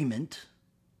temporary agreement.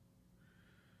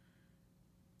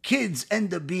 Kids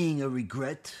end up being a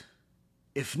regret,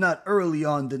 if not early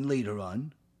on, then later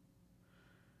on.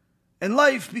 And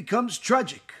life becomes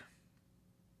tragic.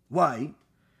 Why?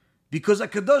 Because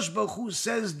HaKadosh Baruch Hu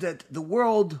says that the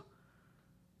world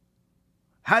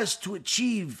has to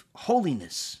achieve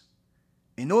holiness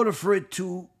in order for it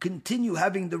to continue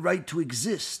having the right to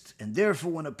exist. And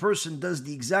therefore, when a person does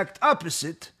the exact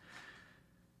opposite,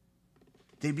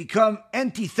 they become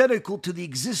antithetical to the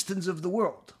existence of the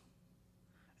world.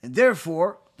 And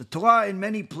therefore, the Torah in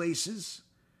many places,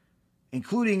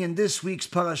 including in this week's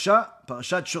Parashat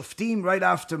Shoftim, right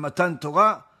after Matan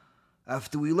Torah,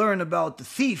 after we learn about the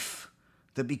thief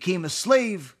that became a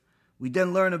slave, we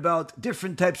then learn about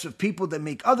different types of people that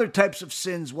make other types of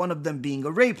sins, one of them being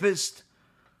a rapist,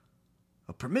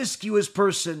 a promiscuous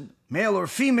person, male or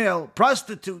female,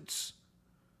 prostitutes,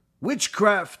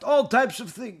 witchcraft, all types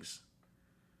of things.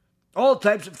 All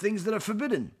types of things that are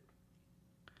forbidden.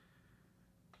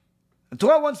 And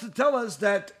Torah wants to tell us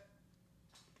that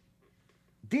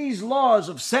these laws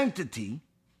of sanctity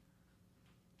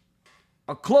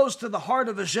are close to the heart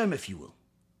of Hashem, if you will.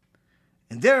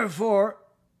 And therefore,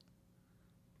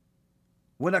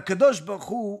 when HaKadosh Baruch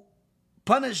Hu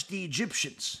punished the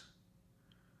Egyptians,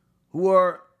 who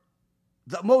are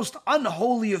the most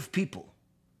unholy of people,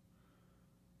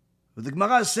 the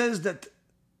Gemara says that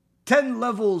 10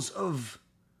 levels of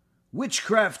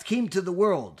witchcraft came to the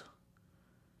world.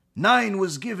 9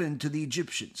 was given to the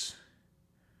Egyptians.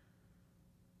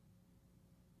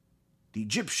 The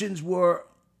Egyptians were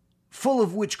full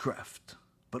of witchcraft,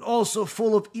 but also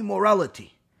full of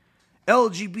immorality.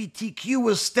 LGBTQ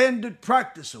was standard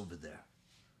practice over there.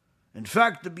 In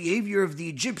fact, the behavior of the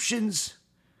Egyptians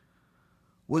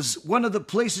was one of the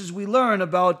places we learn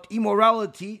about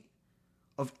immorality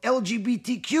of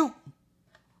LGBTQ.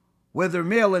 Whether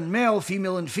male and male,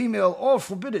 female and female, all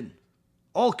forbidden.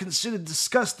 All considered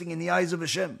disgusting in the eyes of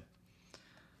Hashem.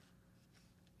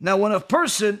 Now, when a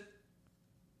person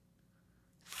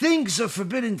thinks of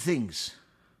forbidden things,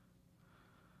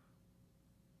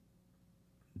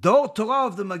 the Torah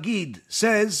of the Magid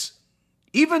says,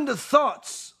 even the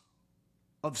thoughts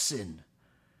of sin.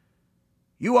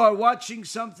 You are watching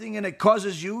something and it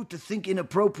causes you to think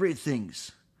inappropriate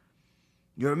things.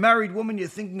 You're a married woman, you're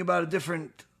thinking about a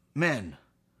different man.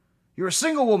 You're a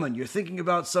single woman, you're thinking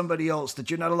about somebody else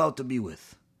that you're not allowed to be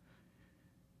with.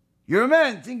 You're a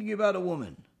man thinking about a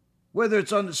woman. Whether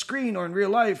it's on the screen or in real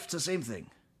life, it's the same thing.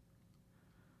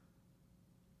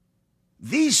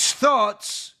 These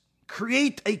thoughts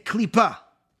create a klipa.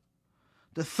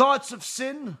 The thoughts of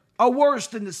sin are worse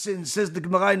than the sin, says the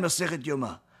Gemara in Masechet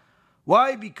Yoma.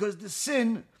 Why? Because the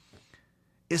sin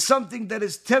is something that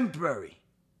is temporary.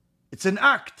 It's an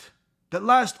act that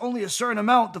lasts only a certain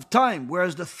amount of time,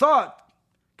 whereas the thought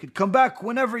could come back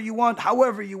whenever you want,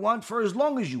 however you want, for as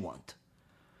long as you want.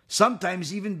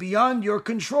 Sometimes even beyond your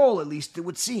control, at least it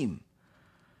would seem.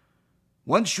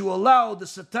 Once you allow the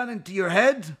Satan into your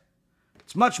head,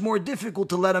 it's much more difficult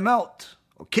to let him out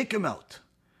or kick him out.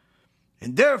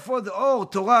 And therefore the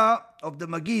Torah of the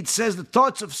Magid says the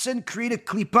thoughts of sin create a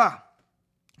klipa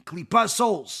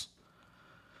souls.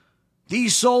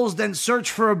 These souls then search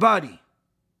for a body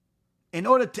in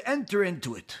order to enter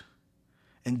into it.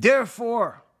 And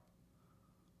therefore,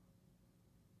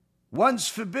 once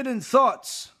forbidden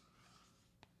thoughts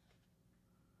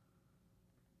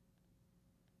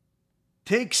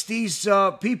takes these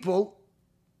people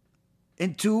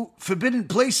into forbidden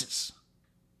places.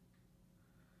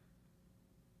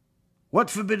 What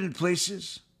forbidden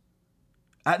places?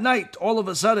 At night, all of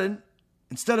a sudden,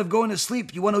 instead of going to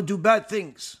sleep, you want to do bad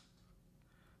things.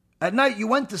 At night you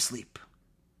went to sleep.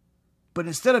 But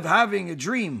instead of having a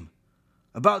dream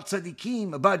about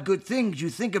tzadikim, about good things,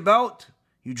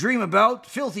 you dream about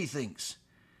filthy things.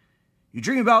 You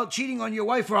dream about cheating on your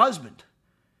wife or husband.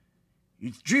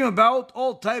 You dream about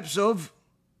all types of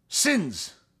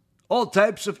sins, all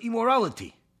types of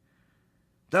immorality.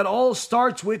 That all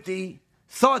starts with the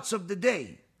thoughts of the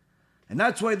day. And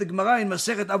that's why the Gemara in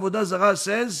Masechet Avodah Zarah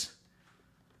says,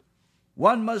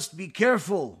 one must be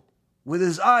careful with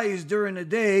his eyes during the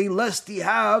day, lest he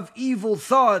have evil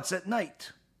thoughts at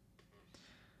night.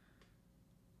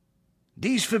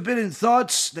 These forbidden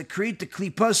thoughts that create the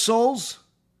klipa souls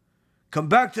come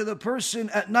back to the person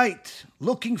at night,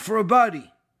 looking for a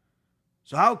body.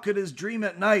 So how could his dream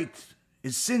at night,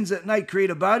 his sins at night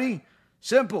create a body?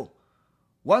 Simple.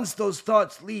 Once those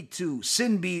thoughts lead to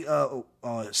seed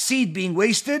being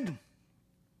wasted,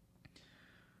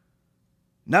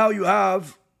 now you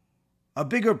have a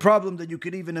bigger problem than you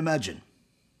could even imagine.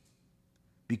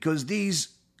 Because these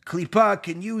klipa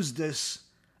can use this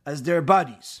as their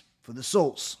bodies for the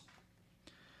souls.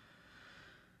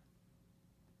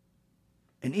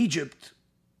 In Egypt,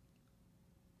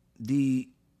 the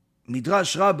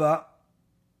Midrash Rabbah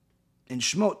in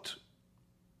Shmot,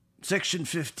 section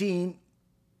 15,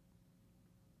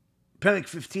 Perek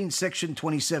 15, section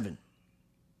 27,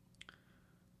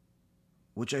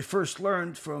 which I first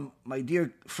learned from my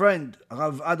dear friend,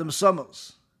 Rav Adam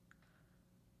Summers.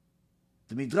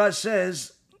 The Midrash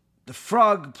says, the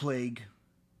frog plague,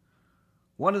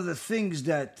 one of the things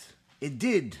that it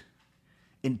did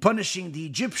in punishing the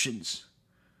Egyptians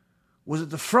was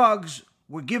that the frogs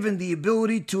were given the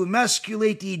ability to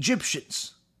emasculate the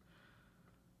Egyptians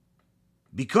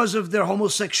because of their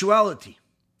homosexuality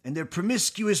and their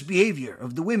promiscuous behavior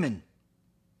of the women.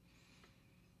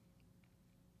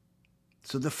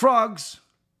 So the frogs,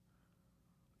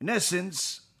 in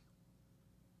essence,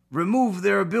 remove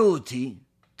their ability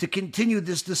to continue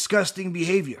this disgusting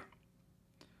behavior.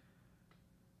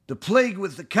 The plague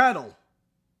with the cattle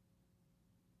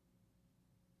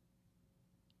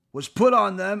was put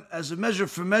on them as a measure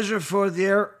for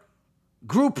their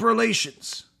group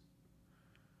relations.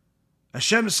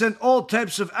 Hashem sent all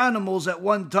types of animals at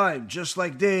one time, just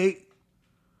like they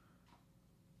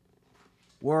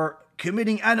were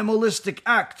committing animalistic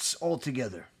acts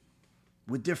altogether,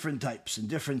 with different types and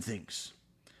different things.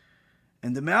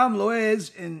 And the Me'am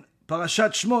Loez in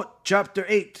Parashat Shmot, chapter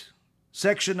 8,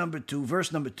 section number 2,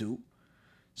 verse number 2,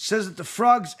 says that the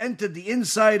frogs entered the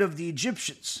inside of the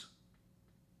Egyptians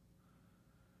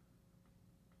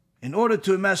in order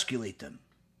to emasculate them.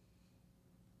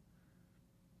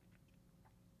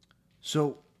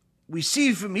 So we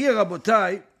see from here,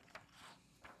 Rabotai,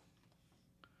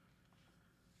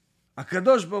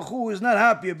 HaKadosh Baruch Hu is not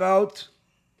happy about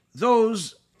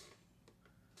those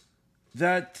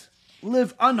that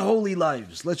live unholy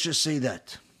lives. Let's just say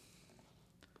that.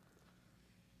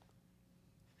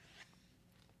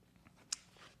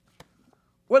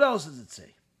 What else does it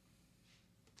say?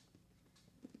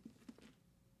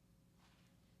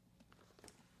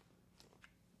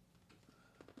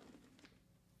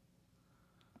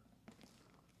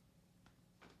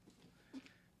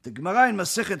 The Gemara in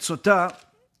Masechet Sotah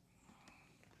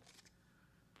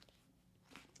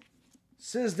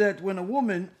says that when a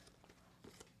woman,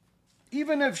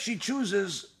 even if she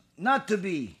chooses not to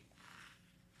be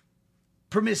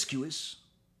promiscuous,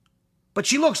 but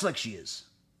she looks like she is,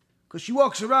 because she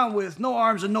walks around with no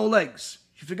arms and no legs.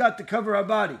 She forgot to cover her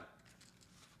body.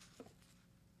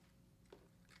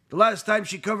 The last time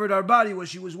she covered her body was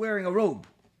she was wearing a robe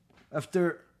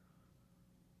after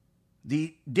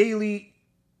the daily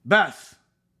bath.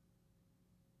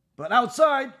 But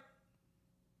outside,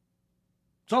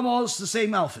 it's almost the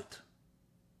same outfit.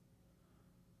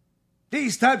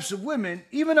 These types of women,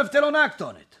 even if they don't act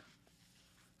on it,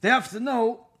 they have to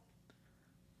know.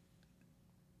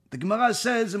 The Gemara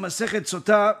says in Masechet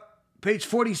Sotah, page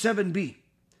 47b,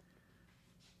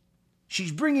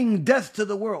 she's bringing death to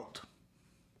the world.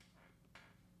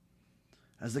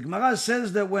 As the Gemara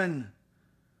says that when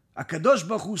HaKadosh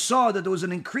Baruch Hu saw that there was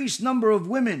an increased number of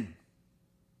women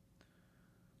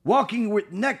walking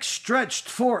with necks stretched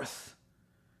forth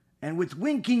and with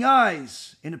winking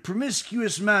eyes in a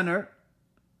promiscuous manner,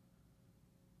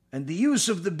 and the use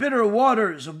of the bitter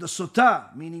waters of the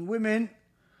Sotah, meaning women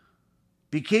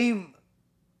became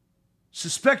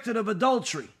suspected of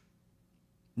adultery,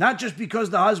 not just because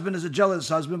the husband is a jealous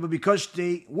husband, but because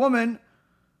the woman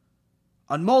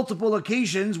on multiple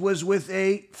occasions was with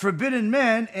a forbidden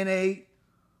man in a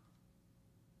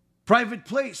private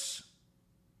place.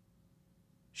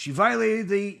 She violated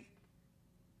the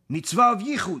mitzvah of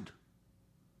yichud.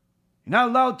 You're not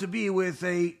allowed to be with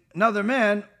a another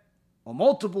man or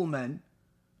multiple men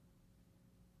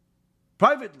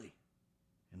privately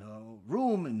in a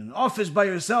room, in an office by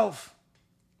yourself.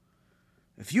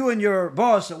 If you and your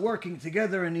boss are working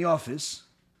together in the office,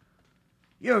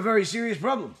 you have a very serious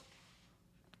problem.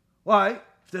 Why?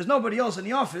 If there's nobody else in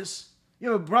the office, you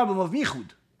have a problem of yichud.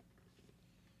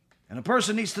 And a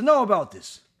person needs to know about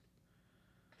this.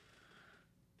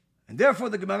 And therefore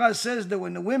the Gemara says that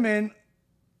when the women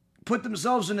put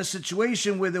themselves in a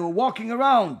situation where they were walking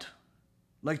around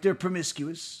like they're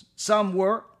promiscuous, some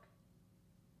were,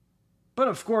 but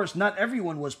of course not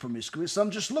everyone was promiscuous,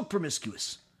 some just looked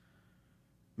promiscuous.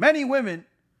 Many women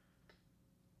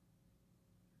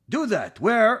do that,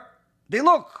 where they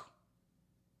look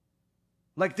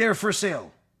like they're for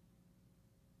sale.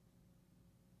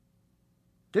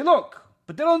 They look,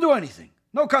 but they don't do anything.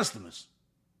 No customers.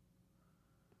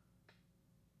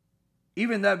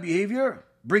 Even that behavior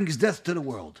brings death to the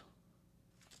world.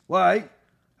 Why?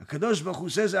 HaKadosh Baruch Hu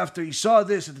says after he saw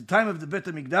this at the time of the Beit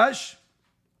HaMikdash,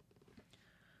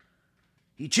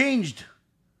 he changed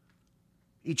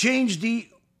the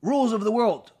rules of the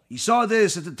world. He saw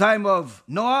this at the time of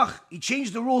Noach, he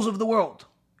changed the rules of the world.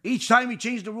 Each time he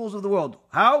changed the rules of the world.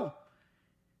 How?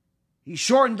 He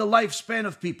shortened the lifespan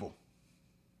of people.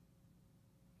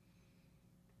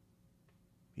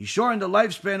 He shortened the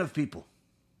lifespan of people.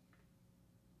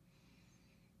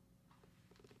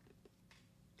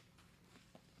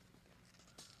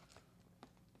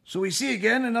 So we see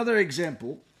again another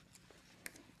example.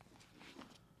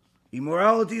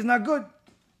 Immorality is not good.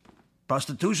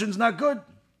 Prostitution is not good,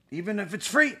 even if it's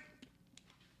free.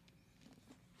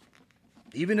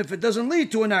 Even if it doesn't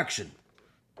lead to an action.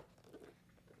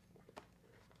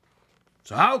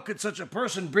 So how could such a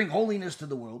person bring holiness to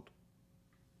the world?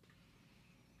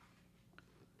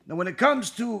 Now when it comes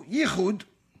to yichud,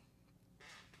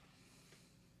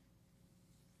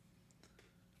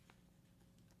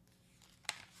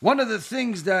 one of the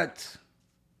things that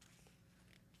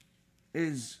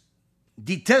is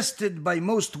detested by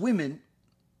most women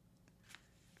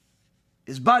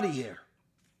is body hair.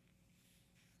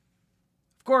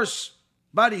 Of course,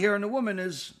 body hair in a woman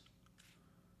is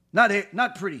not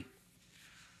pretty.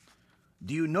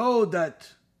 Do you know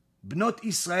that Bnot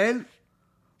Israel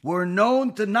were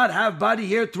known to not have body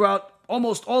hair throughout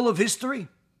almost all of history?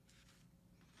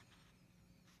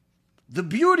 The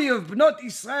beauty of Bnot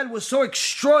Israel was so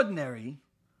extraordinary,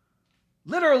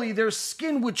 literally their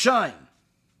skin would shine.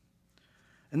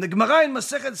 And the Gemara in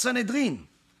Masechet Sanhedrin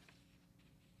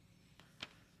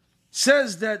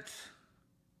says that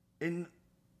in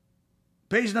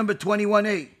page number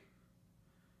 21a,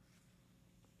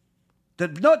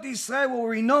 that Bnot Israel were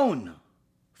renowned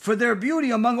for their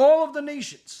beauty among all of the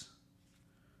nations.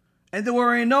 And they were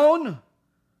renowned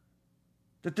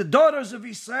that the daughters of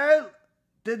Israel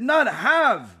did not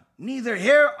have neither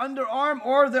hair, underarm,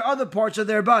 or the other parts of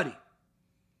their body.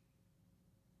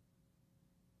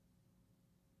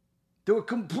 They were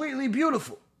completely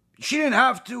beautiful. She didn't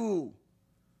have to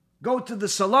go to the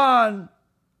salon,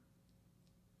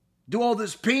 do all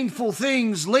these painful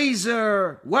things,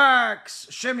 laser, wax,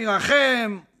 Shem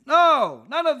Yirachem. No,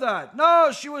 none of that.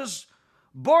 No, she was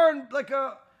born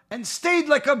and stayed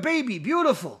like a baby,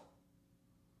 beautiful.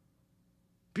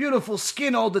 Beautiful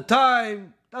skin all the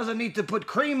time. Doesn't need to put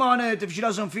cream on it if she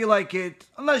doesn't feel like it.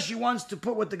 Unless she wants to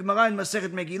put what the Gemara in Masechet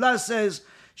Megillah says.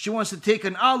 She wants to take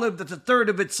an olive that's a third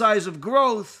of its size of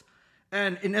growth,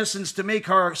 and in essence to make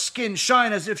her skin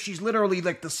shine as if she's literally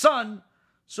like the sun.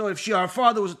 So if her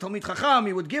father was a Talmid Chacham,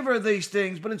 he would give her these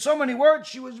things. But in so many words,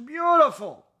 she was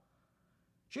beautiful.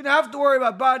 She didn't have to worry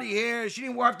about body hair. She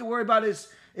didn't have to worry about is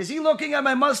he looking at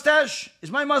my mustache?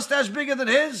 Is my mustache bigger than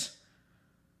his?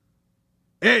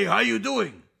 Hey, how you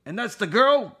doing? And that's the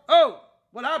girl? Oh,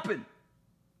 what happened?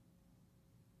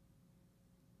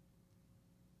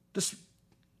 This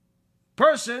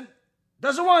person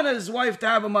doesn't want his wife to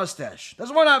have a mustache.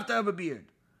 Doesn't want to have a beard.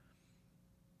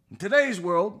 In today's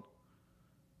world,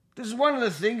 this is one of the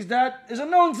things that is a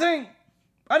known thing.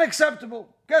 Unacceptable.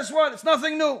 Guess what? It's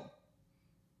nothing new.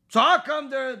 So how come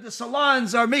the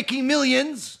salons are making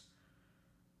millions?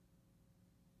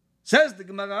 Says the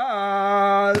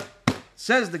Gemara.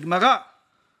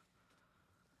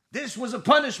 This was a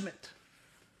punishment.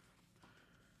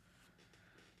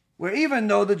 Where even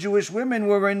though the Jewish women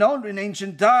were renowned in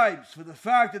ancient times for the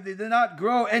fact that they did not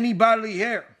grow any bodily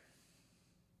hair,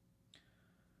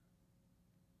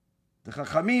 the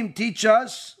Chachamim teach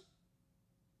us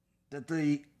that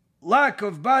the lack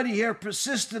of body hair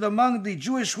persisted among the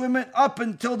Jewish women up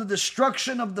until the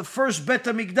destruction of the first Beit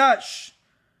HaMikdash.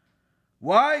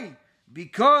 Why?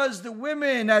 because the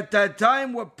women at that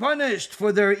time were punished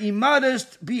for their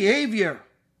immodest behavior.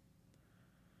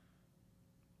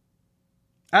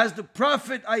 As the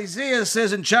prophet Isaiah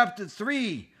says in chapter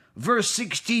 3, verse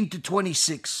 16 to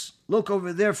 26. Look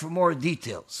over there for more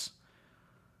details.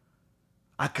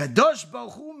 HaKadosh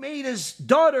Baruch Hu made his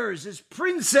daughters, his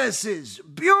princesses,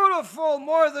 beautiful,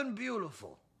 more than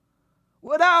beautiful,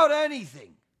 without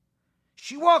anything.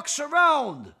 She walks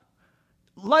around,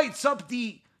 lights up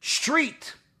the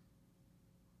street.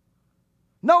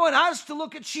 No one has to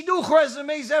look at shidduch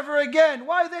resumes ever again.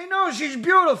 Why? They know she's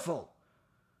beautiful.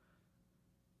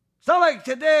 It's not like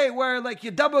today where like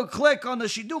you double click on the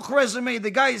shidduch resume,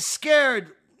 the guy is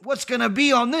scared. What's going to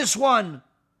be on this one?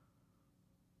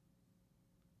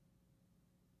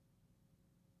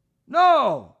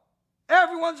 No.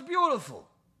 Everyone's beautiful.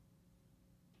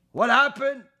 What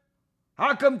happened?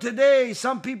 How come today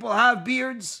some people have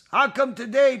beards? How come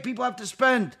today people have to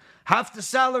spend half the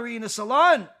salary in a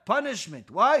salon?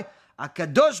 Punishment. Why?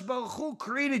 HaKadosh Baruch Hu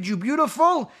created you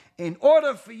beautiful in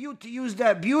order for you to use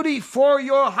that beauty for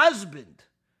your husband.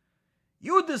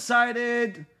 You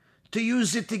decided to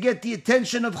use it to get the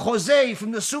attention of Jose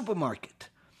from the supermarket.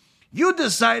 You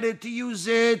decided to use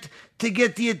it to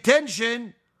get the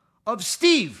attention of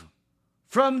Steve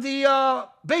from the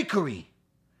bakery.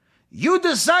 You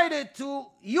decided to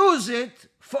use it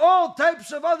for all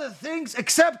types of other things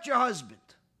except your husband.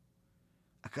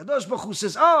 HaKadosh Baruch Hu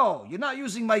says, oh, you're not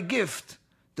using my gift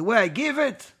the way I gave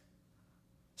it?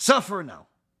 Suffer now.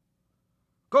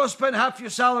 Go spend half your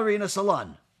salary in a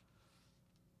salon.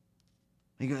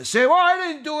 You're going to say, well, I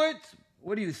didn't do it.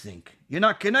 What do you think? You're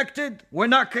not connected? We're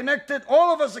not connected?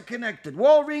 All of us are connected. We're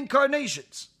all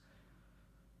reincarnations.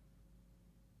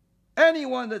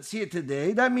 Anyone that's here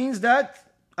today, that means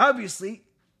that, obviously,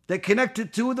 they're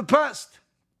connected to the past.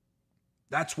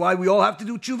 That's why we all have to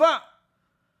do tshuva.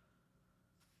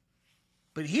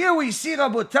 But here we see,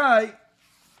 Rabotai,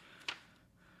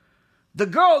 the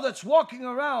girl that's walking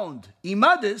around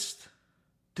immodest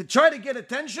to try to get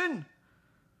attention.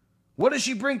 What does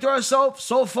she bring to herself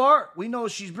so far? We know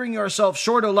she's bringing herself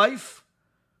shorter life,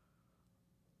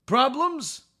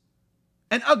 problems,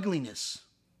 and ugliness.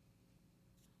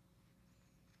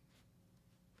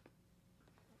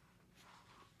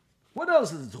 What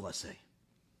else does the Torah say?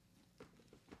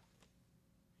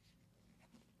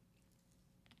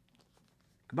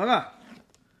 Gemara,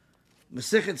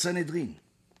 Masechet Sanhedrin,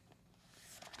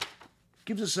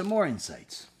 gives us some more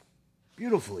insights.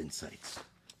 Beautiful insights.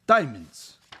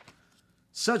 Diamonds.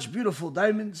 Such beautiful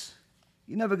diamonds,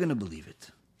 you're never going to believe it.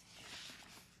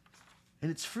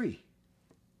 And it's free.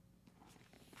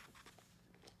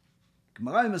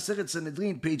 Gemara in Masechet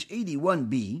Sanhedrin, page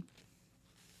 81b,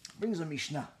 brings a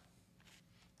Mishnah.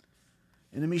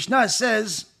 And the Mishnah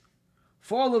says,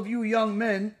 for all of you young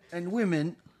men and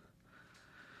women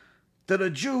that are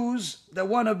Jews that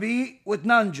want to be with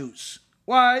non-Jews.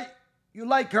 Why? You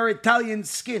like her Italian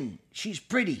skin. She's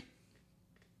pretty.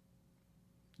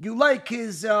 You like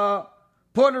his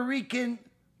Puerto Rican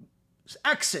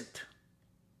accent.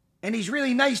 And he's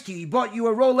really nice to you. He bought you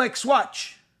a Rolex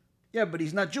watch. Yeah, but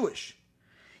he's not Jewish.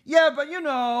 Yeah, but you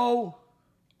know.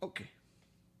 Okay.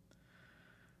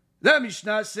 The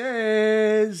Mishnah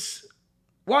says,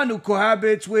 one who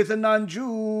cohabits with a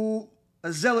non-Jew,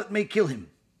 a zealot may kill him.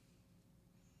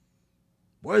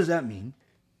 What does that mean?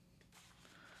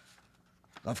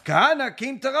 Rav Kahana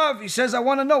came to Rav. He says, I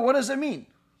want to know, what does it mean?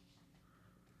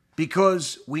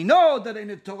 Because we know that in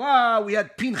the Torah, we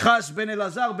had Pinchas ben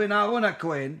Elazar ben Aaron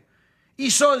HaKohen. He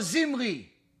saw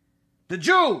Zimri, the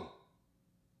Jew,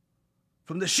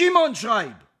 from the Shimon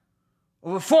tribe,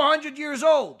 over 400 years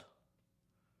old,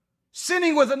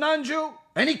 sinning with a non-Jew,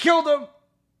 and he killed him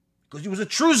because he was a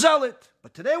true zealot.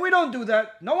 But today we don't do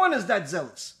that. No one is that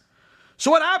zealous. So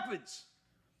what happens?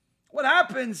 What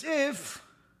happens if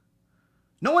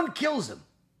no one kills him?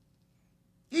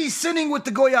 He's sinning with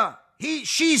the Goya.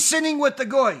 She's sinning with the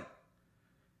Goy.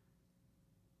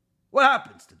 What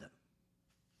happens to them?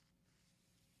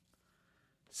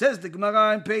 Says the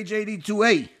Gemara on page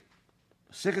 82a,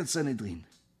 Masechet Sanhedrin.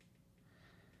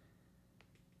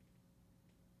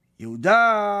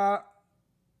 Yehuda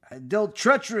had dealt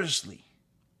treacherously,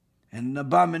 and an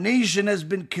abomination has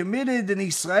been committed in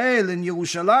Israel, in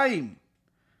Yerushalayim.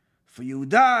 For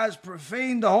Yehuda has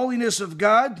profaned the holiness of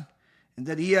God, and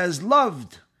that he has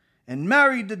loved and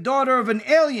married the daughter of an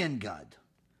alien God.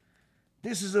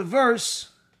 This is a verse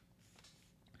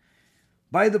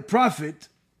by the prophet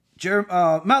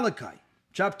Malachi,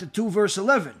 chapter 2, verse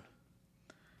 11.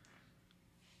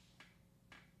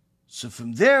 So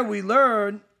from there we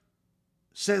learn,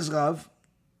 says Rav,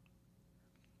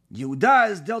 Yehuda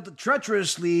has dealt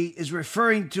treacherously is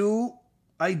referring to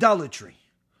idolatry.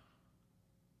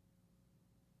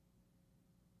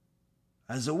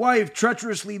 As a wife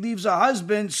treacherously leaves a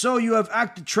husband, so you have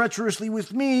acted treacherously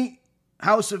with me,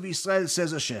 house of Israel,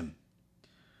 says Hashem.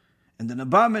 And an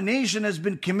abomination has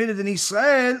been committed in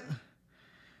Israel.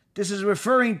 This is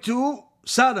referring to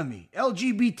sodomy,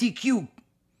 LGBTQ,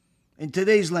 in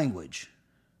today's language.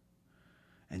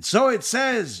 And so it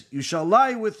says, you shall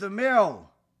lie with the male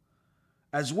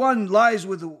as one lies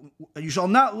with you shall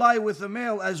not lie with a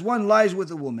male as one lies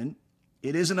with a woman.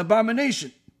 It is an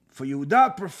abomination. For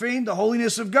Yehuda profaned the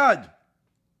holiness of God.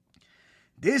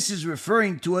 This is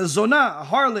referring to a zonah, a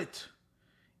harlot,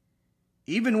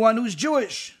 even one who's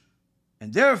Jewish.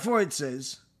 And therefore it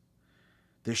says,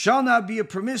 there shall not be a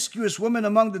promiscuous woman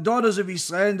among the daughters of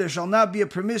Israel, and there shall not be a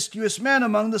promiscuous man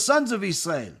among the sons of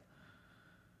Israel.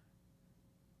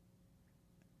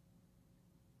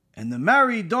 And the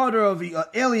married daughter of the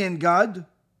alien god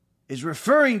is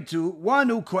referring to one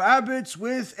who cohabits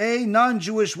with a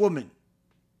non-Jewish woman.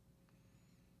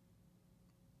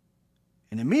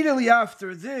 And immediately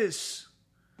after this,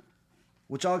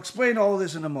 which I'll explain all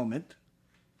this in a moment,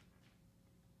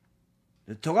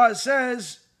 the Torah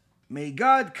says, may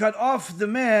God cut off the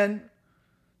man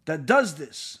that does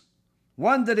this,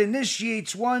 one that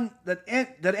initiates, one that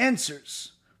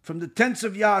answers from the tents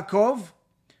of Yaakov,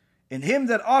 and him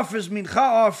that offers mincha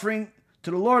offering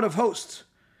to the Lord of hosts.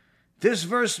 This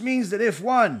verse means that if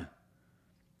one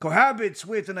cohabits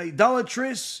with an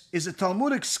idolatress, is a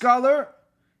Talmudic scholar,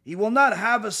 he will not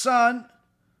have a son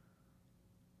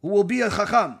who will be a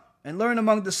chacham and learn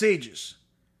among the sages,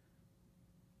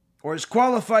 or is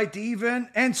qualified to even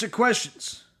answer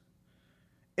questions.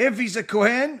 If he's a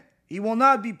kohen, he will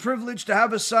not be privileged to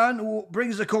have a son who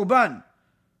brings a korban,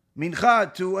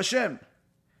 mincha, to Hashem.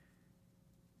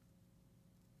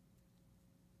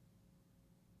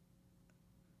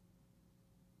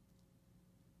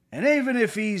 And even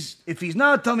if he's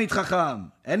not Talmid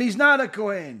Chacham and he's not a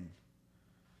kohen,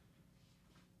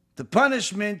 the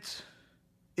punishment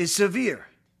is severe.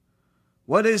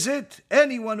 What is it?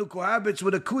 Anyone who cohabits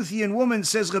with a Kuthian woman,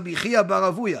 says Rabbi Chia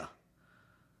bar Avuya,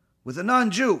 with a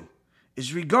non-Jew,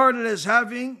 is regarded as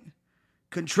having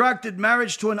contracted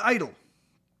marriage to an idol.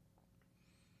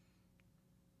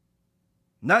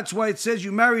 And that's why it says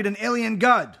you married an alien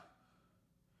god.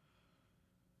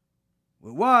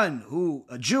 With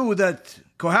a Jew that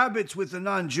cohabits with a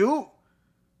non-Jew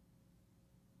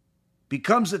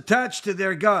becomes attached to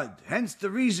their God. Hence the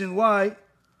reason why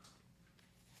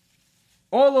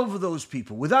all of those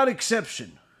people, without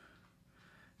exception,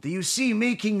 that you see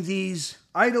making these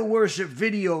idol worship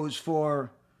videos for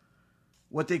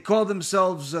what they call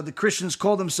themselves, the Christians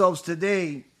call themselves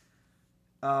today,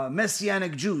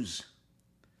 Messianic Jews.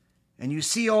 And you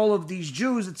see all of these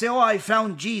Jews that say, oh, I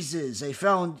found Jesus, I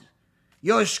found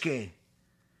Yoshke.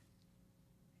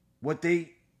 What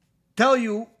they tell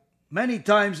you many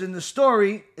times in the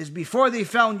story is before they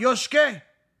found Yoshke,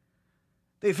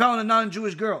 they found a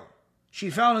non-Jewish girl. She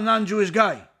found a non-Jewish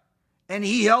guy. And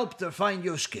he helped her find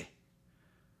Yoshke.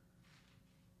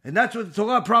 And that's what the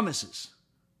Torah promises.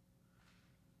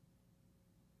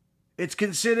 It's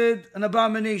considered an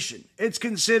abomination. It's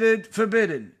considered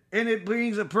forbidden. And it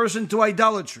brings a person to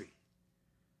idolatry.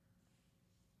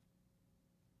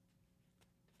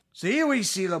 So here we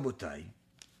see, Rabotai,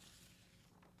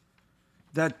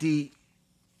 that the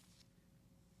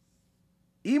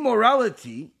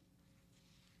immorality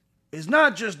is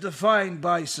not just defined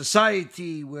by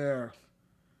society where,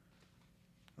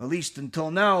 at least until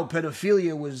now,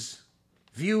 pedophilia was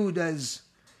viewed as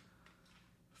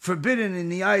forbidden in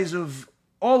the eyes of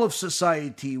all of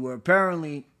society, where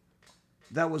apparently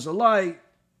that was a lie,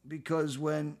 because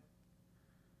when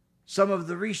some of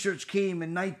the research came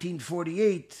in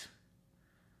 1948,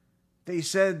 they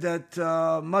said that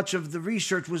much of the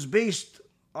research was based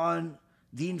on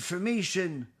the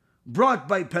information brought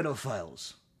by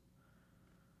pedophiles.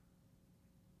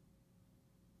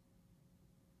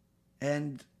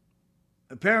 And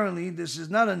apparently this is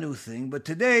not a new thing, but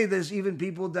today there's even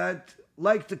people that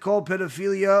like to call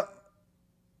pedophilia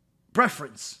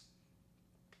preference.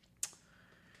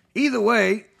 Either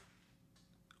way,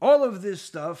 all of this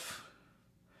stuff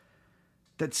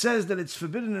that says that it's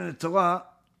forbidden in the Torah,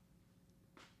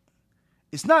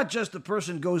 it's not just a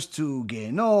person goes to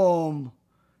Gehenom,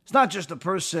 it's not just a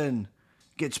person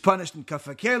gets punished in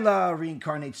Kafakela,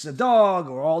 reincarnates a dog,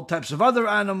 or all types of other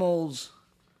animals.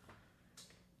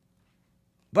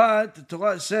 But the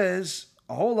Torah says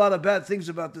a whole lot of bad things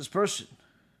about this person.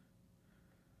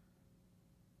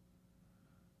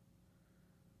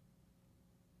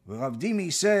 Rav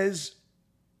Dimi says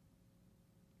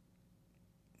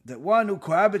that one who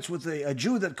cohabits with a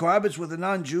Jew that cohabits with a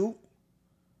non-Jew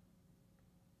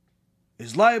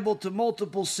is liable to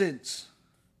multiple sins.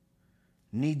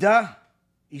 Nida,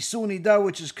 Isur Nida,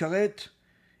 which is karet,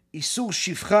 Isur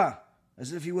Shifcha,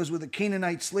 as if he was with a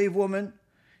Canaanite slave woman,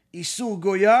 Isur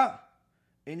Goya,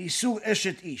 and Isur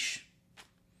Eshet Ish.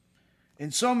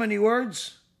 In so many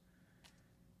words,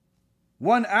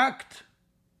 one act,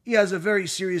 he has a very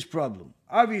serious problem.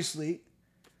 Obviously,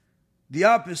 the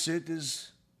opposite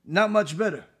is not much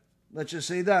better. Let's just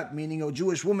say that, meaning a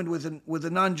Jewish woman with a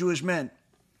non-Jewish man.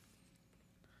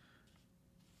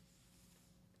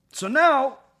 So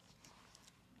now,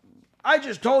 I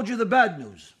just told you the bad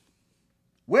news.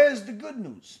 Where's the good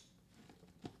news?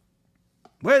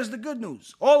 Where's the good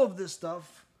news? All of this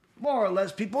stuff, more or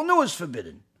less, people knew is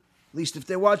forbidden. At least if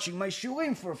they're watching my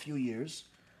shurim for a few years,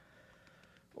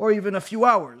 or even a few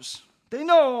hours, they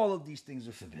know all of these things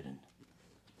are forbidden.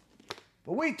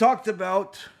 But we talked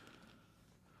about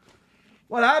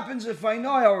what happens if I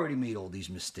know I already made all these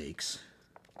mistakes.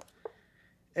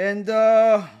 And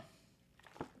I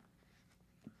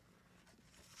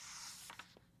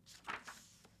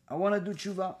want to do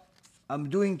tshuva. I'm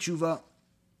doing tshuva.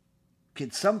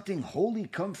 Could something holy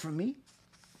come from me?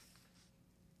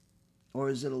 Or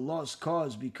is it a lost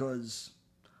cause because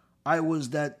I was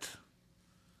that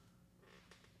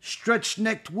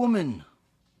stretch-necked woman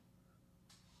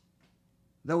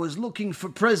that was looking for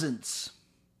presents?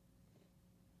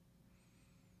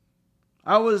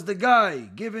 I was the guy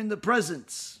giving the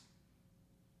presents.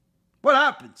 What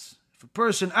happens if a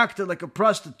person acted like a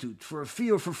prostitute for a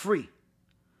fee or for free?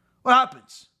 What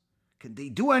happens? Can they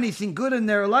do anything good in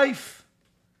their life?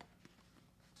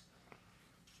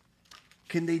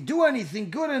 Can they do anything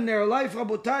good in their life,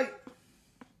 Rabotai?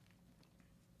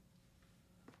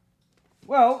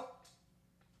 Well,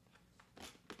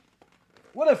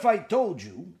 what if I told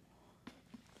you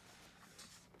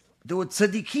there were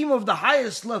tzadikim of the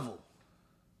highest level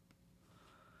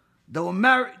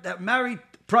that married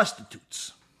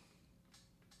prostitutes?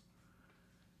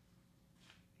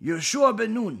 Yeshua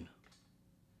ben Nun.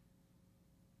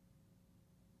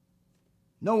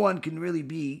 No one can really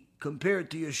be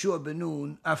compared to Yeshua ben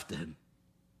Nun after him.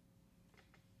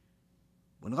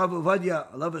 When Rav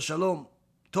Ovadia, alav shalom,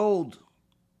 told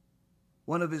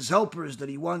one of his helpers that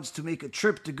he wants to make a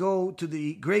trip to go to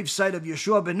the gravesite of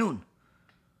Yeshua ben Nun,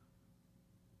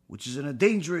 which is in a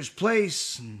dangerous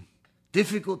place and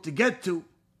difficult to get to,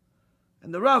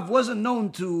 and the Rav wasn't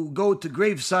known to go to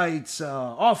gravesites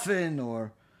often,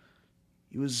 or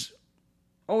he was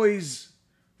always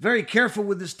very careful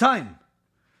with his time.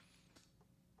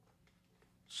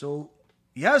 So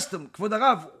he asked him, Kvod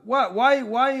Rav,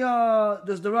 why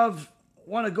does the Rav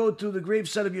want to go to the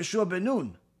gravesite of Yeshua ben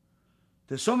Nun?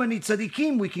 There's so many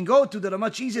tzadikim we can go to that are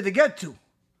much easier to get to.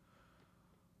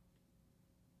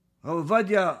 Rav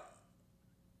Ovadia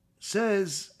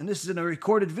says, and this is in a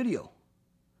recorded video,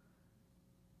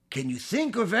 can you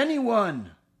think of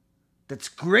anyone that's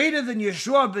greater than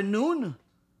Yeshua ben Nun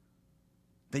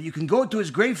that you can go to his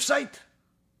gravesite?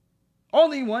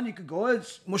 Only one you could go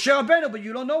is Moshe Rabbeinu, but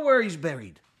you don't know where he's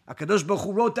buried. HaKadosh Baruch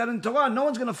Hu wrote that in Torah. No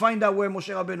one's going to find out where Moshe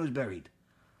Rabbeinu is buried.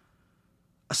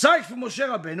 Aside from Moshe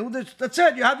Rabbeinu, that's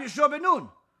it. You have Yeshua ben Nun.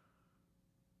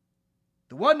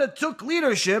 The one that took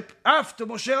leadership after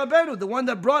Moshe Rabbeinu, the one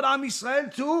that brought Am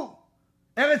Yisrael to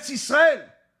Eretz Yisrael.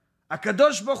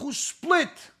 HaKadosh Baruch Hu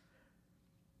split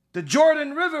the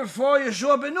Jordan River for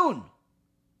Yeshua ben Nun.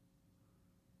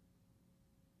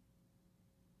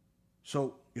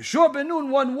 So Yeshua ben Nun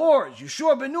won wars.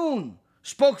 Yeshua ben Nun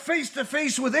spoke face to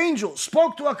face with angels,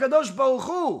 spoke to HaKadosh Baruch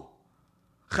Hu.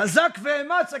 Chazak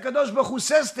ve'ematz, HaKadosh Baruch Hu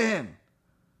says to him,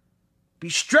 be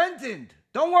strengthened.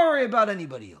 Don't worry about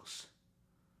anybody else.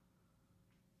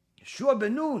 Yeshua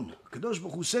ben Nun, HaKadosh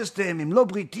Baruch Hu says to him, Im lo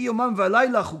briti yomam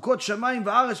v'alayla chukot shamayim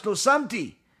v'aretz lo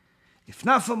samti. If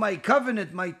not for my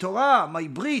covenant, my Torah, my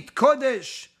brit,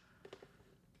 kodesh,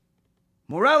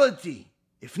 morality,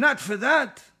 if not for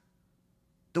that,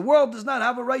 the world does not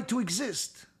have a right to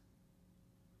exist.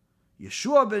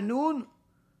 Yeshua ben Nun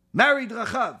married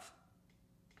Rachav,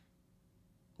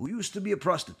 who used to be a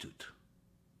prostitute.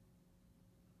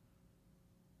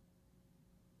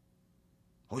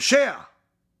 Hosea,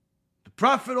 the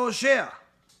prophet Hosea,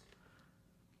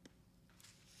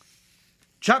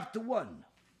 chapter 1,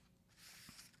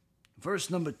 verse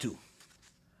number 2.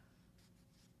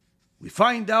 We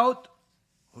find out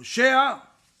Hosea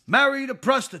married a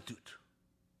prostitute,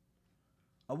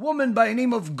 a woman by the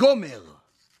name of Gomer.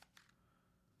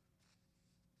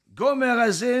 Gomer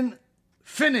as in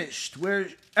finished, where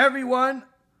everyone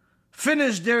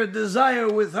finished their desire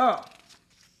with her.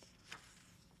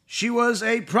 She was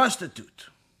a prostitute.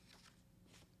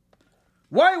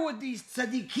 Why would these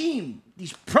tzadikim,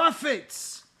 these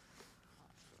prophets,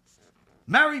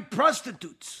 marry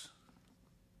prostitutes?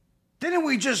 Didn't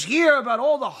we just hear about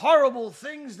all the horrible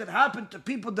things that happen to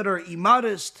people that are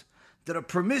immodest, that are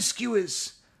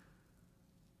promiscuous,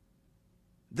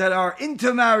 that are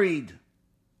intermarried,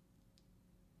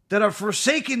 that are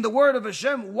forsaking the word of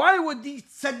Hashem? Why would these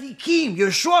tzadikim,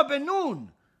 Yeshua ben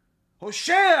Nun,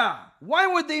 Hosea, why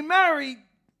would they marry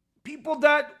people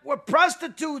that were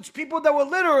prostitutes, people that were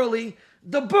literally,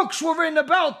 the books were written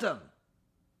about them?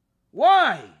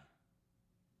 Why?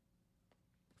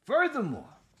 Furthermore,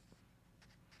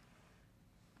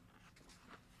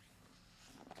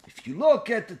 if you look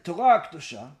at the Torah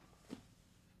Kedusha,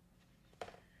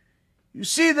 you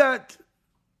see that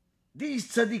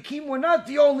these tzaddikim were not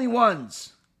the only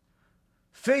ones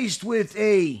faced with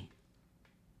a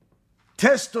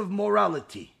test of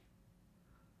morality.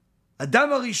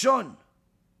 Adam HaRishon.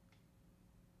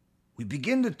 We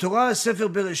begin the Torah Sefer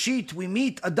Bereshit, we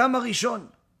meet Adam HaRishon.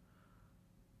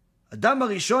 Adam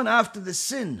HaRishon, after the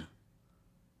sin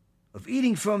of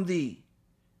eating from the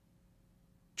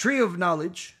tree of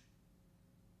knowledge,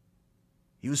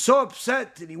 he was so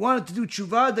upset and he wanted to do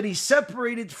tshuva that he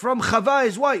separated from Chava,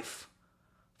 his wife,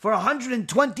 for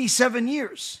 127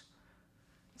 years.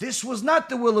 This was not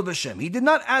the will of Hashem. He did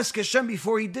not ask Hashem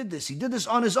before he did this. He did this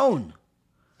on his own.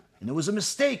 And it was a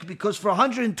mistake because for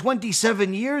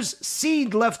 127 years,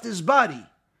 seed left his body.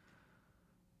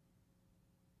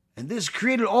 And this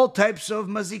created all types of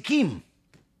mazikim,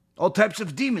 all types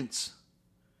of demons.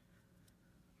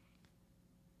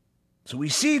 So we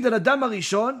see that Adam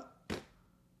HaRishon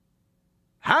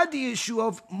had the issue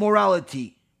of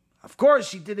morality. Of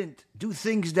course, he didn't do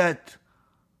things that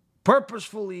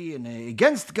purposefully and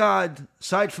against God,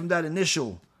 aside from that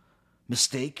initial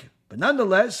mistake. But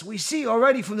nonetheless, we see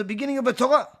already from the beginning of the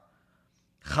Torah,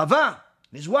 Chava,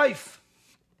 his wife,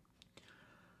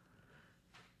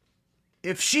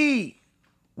 if she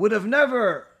would have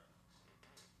never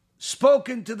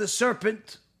spoken to the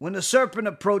serpent when the serpent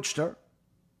approached her,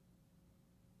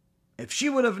 if she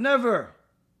would have never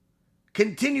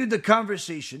continued the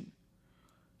conversation,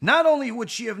 not only would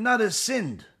she have not have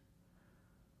sinned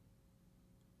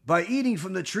by eating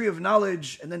from the tree of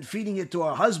knowledge and then feeding it to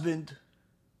her husband,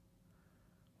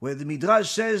 where the Midrash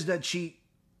says that she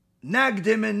nagged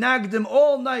him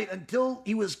all night until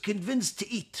he was convinced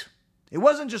to eat. It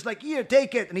wasn't just like, here,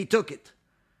 take it, and he took it.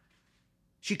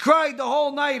 She cried the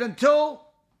whole night until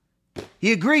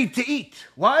he agreed to eat.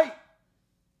 Why?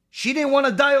 She didn't want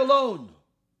to die alone.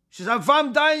 She says, if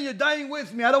I'm dying, you're dying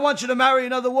with me. I don't want you to marry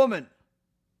another woman.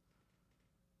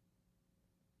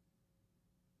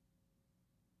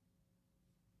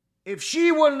 If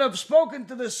she wouldn't have spoken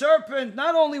to the serpent,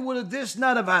 not only would this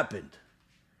not have happened,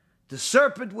 the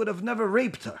serpent would have never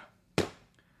raped her.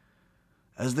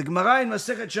 As the Gemara in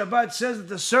Masechet Shabbat says that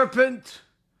the serpent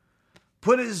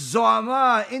put his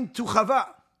zo'ama into Chava.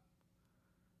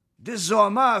 This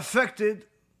zo'ama affected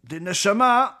the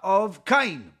neshama of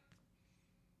Cain.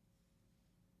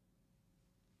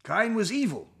 Cain was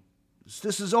evil.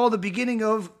 This is all the beginning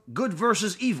of good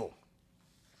versus evil.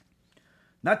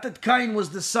 Not that Cain was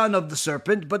the son of the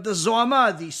serpent, but the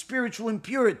zo'ama, the spiritual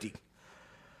impurity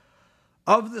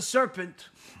of the serpent,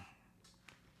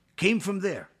 came from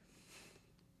there.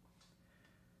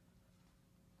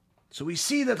 So we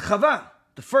see that Chava,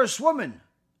 the first woman,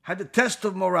 had a test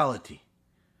of morality.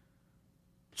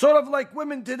 Sort of like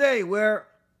women today, where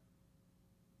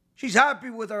she's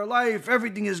happy with her life,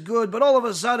 everything is good, but all of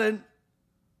a sudden,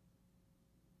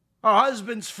 her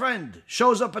husband's friend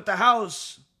shows up at the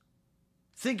house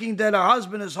thinking that her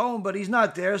husband is home, but he's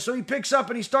not there. So he picks up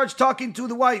and he starts talking to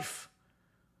the wife.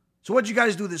 So what'd you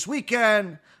guys do this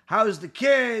weekend? How's the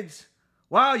kids?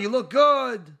 Wow, you look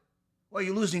good. Well,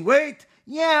 you losing weight?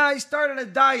 Yeah, I started a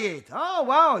diet. Oh,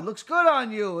 wow, it looks good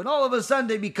on you. And all of a sudden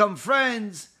they become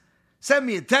friends. Send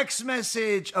me a text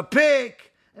message, a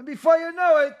pic. And before you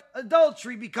know it,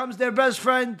 adultery becomes their best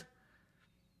friend.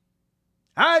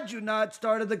 Had you not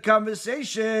started the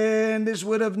conversation, this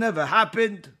would have never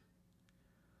happened.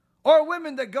 Or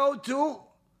women that go to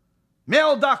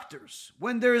male doctors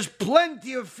when there is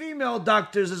plenty of female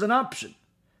doctors as an option.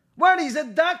 Well, he's a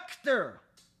doctor.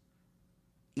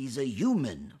 He's a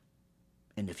human.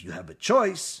 And if you have a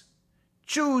choice,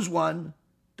 choose one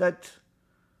that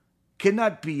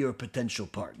cannot be your potential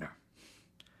partner.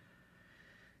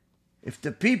 If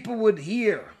the people would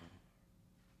hear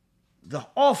the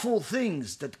awful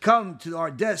things that come to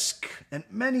our desk and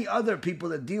many other people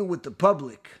that deal with the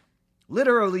public,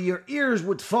 literally your ears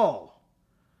would fall.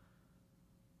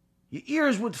 Your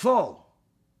ears would fall.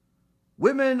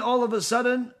 Women all of a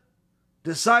sudden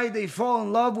decide they fall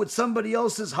in love with somebody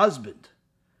else's husband.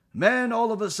 Men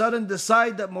all of a sudden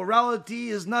decide that morality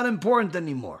is not important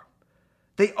anymore.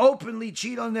 They openly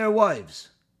cheat on their wives.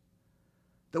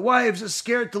 The wives are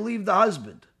scared to leave the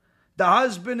husband. The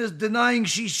husband is denying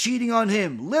she's cheating on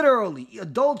him. Literally,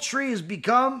 adultery has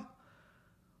become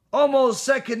almost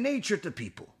second nature to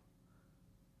people.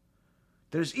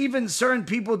 There's even certain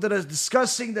people that are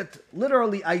discussing that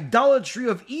literally idolatry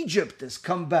of Egypt has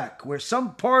come back, where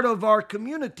some part of our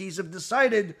communities have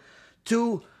decided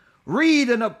to read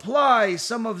and apply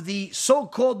some of the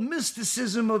so-called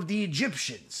mysticism of the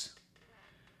Egyptians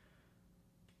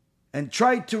and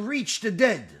try to reach the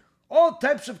dead. All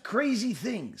types of crazy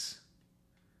things.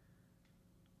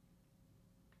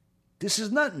 This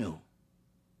is not new.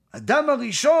 Adam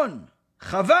HaRishon,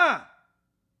 Chava,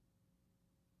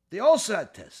 they also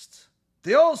had tests.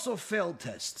 They also failed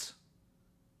tests.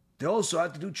 They also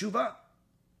had to do tshuva.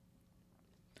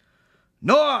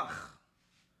 Noach,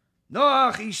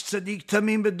 ish tzadik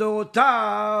tamim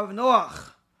bedorotav.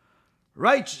 Noach,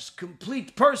 righteous,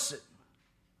 complete person,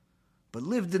 but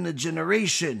lived in a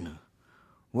generation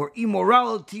where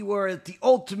immorality were at the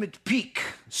ultimate peak.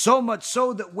 So much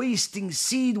so that wasting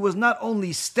seed was not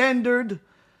only standard,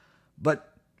 but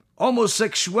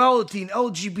homosexuality and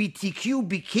LGBTQ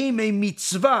became a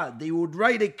mitzvah. They would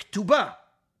write a ketubah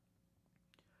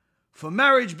for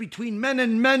marriage between men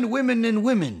and men, women and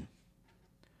women.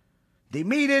 They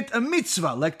made it a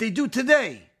mitzvah like they do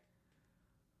today.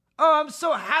 Oh, I'm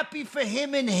so happy for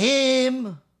him and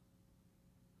him.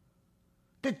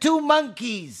 The two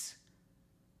monkeys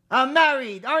are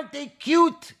married. Aren't they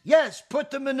cute? Yes, put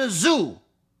them in a zoo.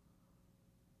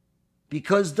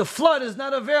 Because the flood is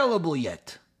not available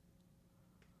yet.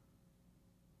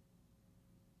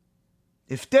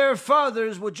 If their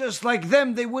fathers were just like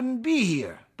them, they wouldn't be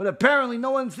here. But apparently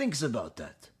no one thinks about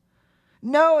that.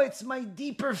 No, it's my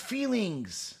deeper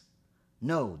feelings.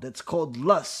 No, that's called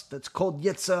lust. That's called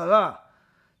Yetzer Hara.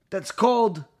 That's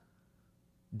called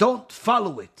don't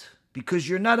follow it. Because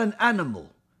you're not an animal.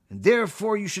 And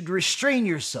therefore you should restrain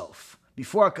yourself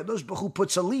before HaKadosh Baruch Hu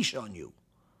puts a leash on you.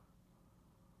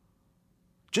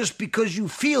 Just because you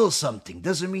feel something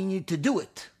doesn't mean you need to do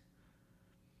it.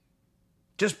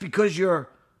 Just because your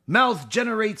mouth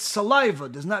generates saliva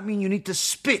does not mean you need to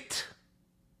spit.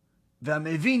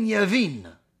 V'amevin yavin.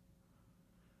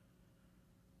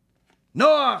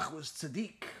 Noach was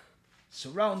tzaddik,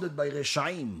 surrounded by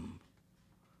reshaim.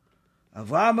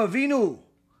 Avraham Avinu,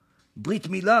 Brit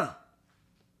Milah,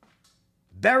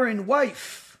 barren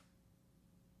wife,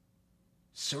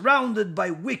 surrounded by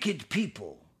wicked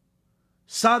people.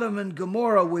 Sodom and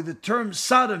Gomorrah were the term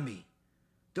sodomy,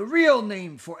 the real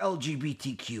name for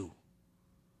LGBTQ.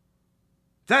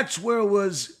 That's where it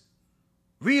was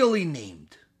really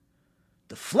named.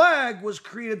 The flag was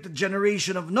created the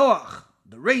generation of Noach,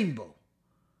 the rainbow.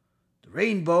 The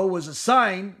rainbow was a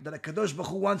sign that HaKadosh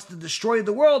Baruch Hu wants to destroy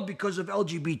the world because of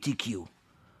LGBTQ.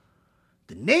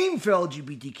 The name for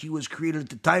LGBTQ was created at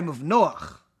the time of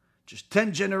Noach, just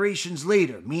 10 generations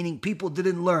later, meaning people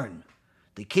didn't learn.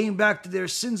 They came back to their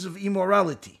sins of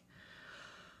immorality.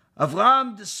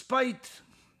 Avraham, despite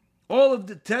all of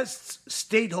the tests,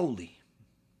 stayed holy.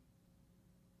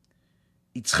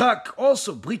 Yitzchak,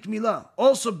 also Brit Milah,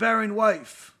 also barren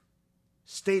wife,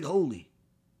 stayed holy.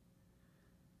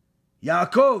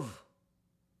 Yaakov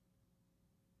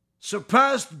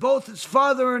surpassed both his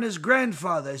father and his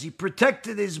grandfather as he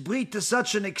protected his Brit to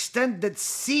such an extent that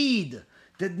seed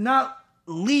did not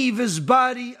leave his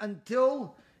body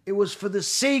until it was for the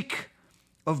sake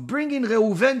of bringing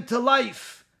Reuven to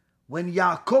life when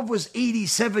Yaakov was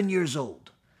 87 years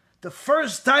old. The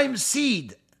first time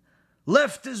seed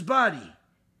left his body,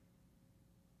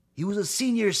 he was a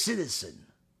senior citizen.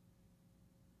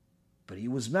 But he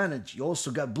was managed. He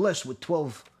also got blessed with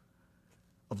 12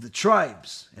 of the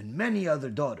tribes and many other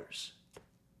daughters.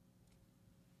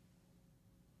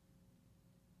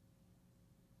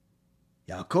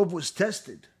 Yaakov was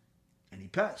tested and he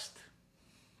passed.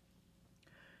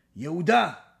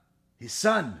 Yehuda, his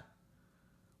son,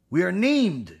 we are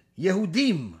named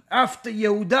Yehudim after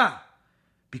Yehuda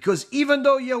because even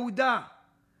though Yehuda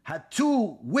had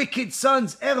two wicked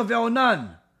sons, Er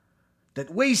ve'Onan, that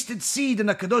wasted seed and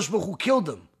HaKadosh Baruch Hu killed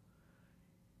them,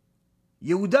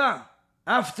 Yehuda,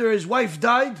 after his wife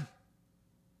died,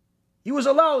 he was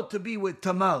allowed to be with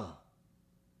Tamar.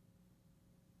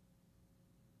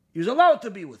 He was allowed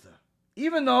to be with her,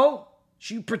 even though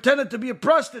she pretended to be a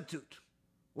prostitute.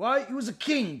 Why? He was a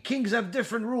king. Kings have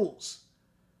different rules.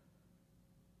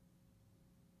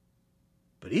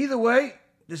 But either way,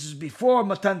 this is before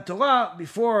Matan Torah,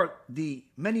 before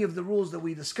many of the rules that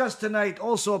we discussed tonight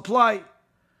also apply.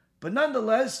 But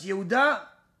nonetheless, Yehuda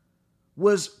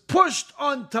was pushed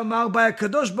on Tamar by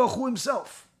HaKadosh Baruch Hu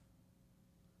himself.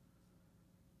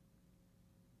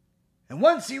 And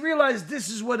once he realized this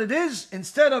is what it is,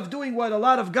 instead of doing what a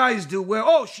lot of guys do, where,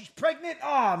 oh, she's pregnant,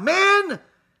 oh man,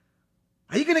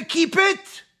 are you going to keep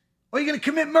it? Or are you going to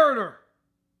commit murder?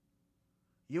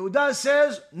 Yehuda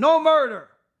says, no murder.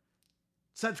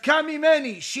 Tzadka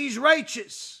mimeni, she's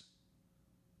righteous.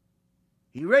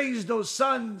 He raised those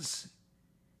sons.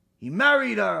 He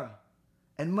married her.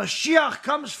 And Mashiach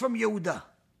comes from Yehuda.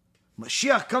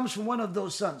 Mashiach comes from one of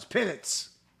those sons, Peretz.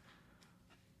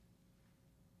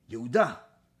 Yehuda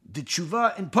did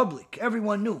tshuva in public.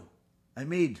 Everyone knew. I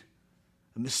made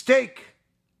a mistake.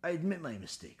 I admit my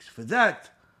mistakes. For that,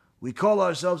 we call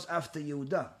ourselves after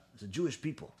Yehuda, as a Jewish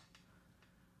people.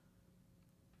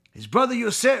 His brother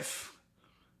Yosef,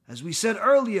 as we said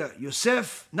earlier,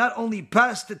 Yosef not only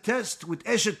passed the test with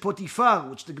Eshet Potifar,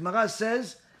 which the Gemara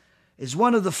says is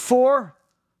one of the 4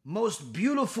 most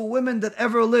beautiful women that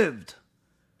ever lived.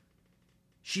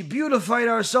 She beautified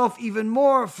herself even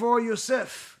more for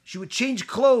Yosef. She would change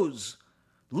clothes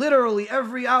literally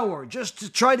every hour just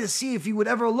to try to see if he would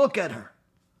ever look at her.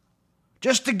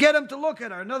 Just to get him to look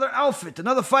at her. Another outfit,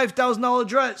 another $5,000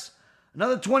 dress,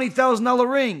 another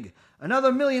 $20,000 ring,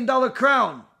 another $1 million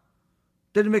crown.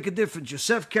 Didn't make a difference.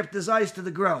 Yosef kept his eyes to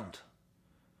the ground.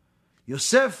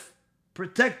 Yosef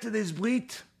protected his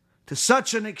brit to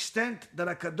such an extent that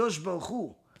HaKadosh Baruch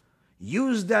Hu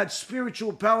used that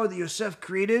spiritual power that Yosef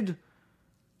created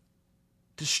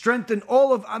to strengthen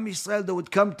all of Am Yisrael that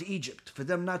would come to Egypt, for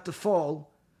them not to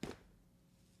fall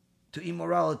to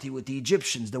immorality with the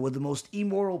Egyptians that were the most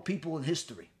immoral people in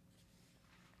history.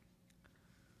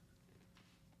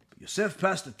 But Yosef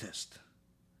passed the test.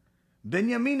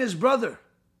 Benjamin, his brother.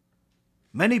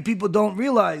 Many people don't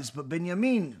realize, but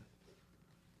Benjamin,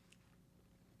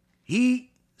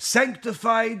 he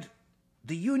sanctified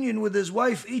the union with his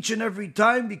wife each and every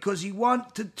time because he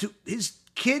wanted his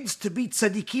kids to be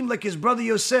tzadikim like his brother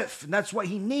Yosef. And that's why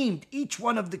he named each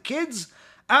one of the kids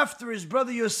after his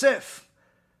brother Yosef.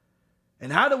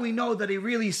 And how do we know that he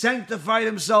really sanctified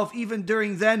himself even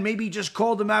during then? Maybe he just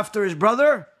called him after his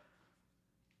brother?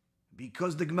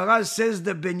 Because the Gemara says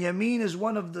that Benjamin is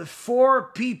one of the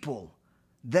 4 people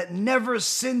that never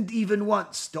sinned even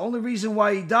once. The only reason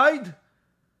why he died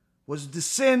was the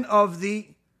sin of the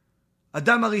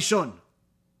Adam HaRishon.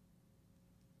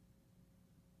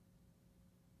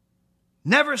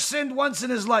 Never sinned once in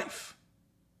his life.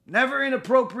 Never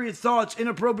inappropriate thoughts,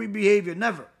 inappropriate behavior.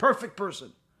 Never. Perfect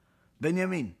person.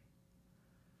 Benjamin.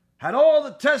 Had all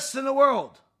the tests in the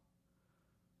world.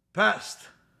 Passed.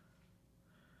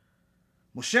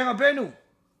 Moshe Rabbeinu.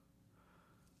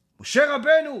 Moshe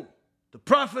Rabbeinu, the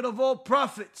prophet of all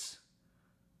prophets,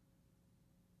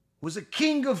 was a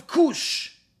king of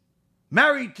Cush,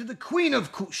 married to the queen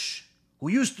of Cush, who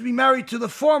used to be married to the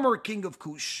former king of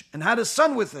Cush, and had a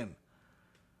son with him,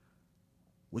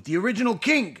 with the original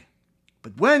king.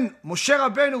 But when Moshe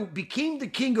Rabbeinu became the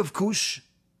king of Cush,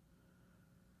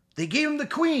 they gave him the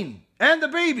queen and the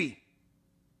baby.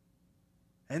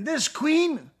 And this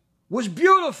queen was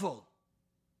beautiful.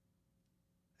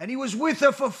 And he was with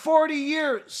her for 40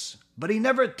 years, but he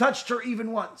never touched her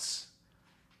even once.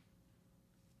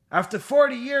 After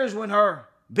 40 years, when her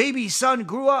baby son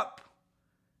grew up,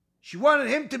 she wanted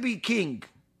him to be king.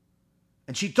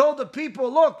 And she told the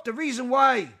people, look, the reason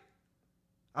why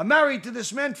I'm married to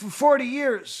this man for 40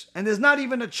 years, and there's not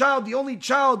even a child, the only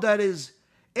child that is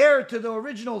heir to the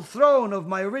original throne of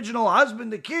my original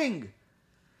husband, the king,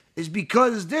 is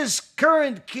because this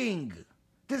current king,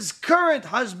 this current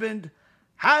husband,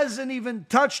 hasn't even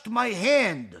touched my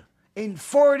hand in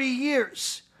 40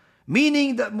 years.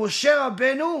 Meaning that Moshe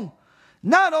Rabbeinu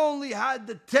not only had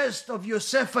the test of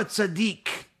Yosef HaTzadik,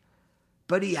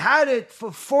 but he had it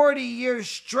for 40 years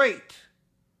straight.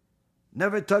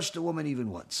 Never touched a woman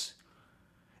even once.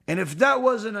 And if that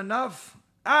wasn't enough,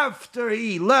 after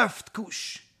he left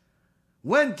Cush,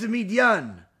 went to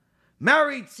Midian,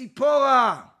 married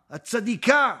Tzipporah, a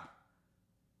tzadikah,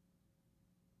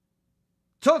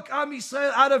 took Am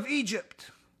Yisrael out of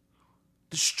Egypt,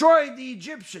 destroyed the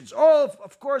Egyptians, all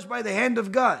of course by the hand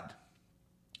of God,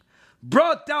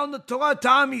 brought down the Torah to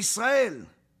Am Yisrael.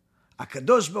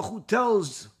 HaKadosh Baruch Hu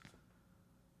tells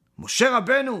Moshe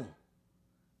Rabbeinu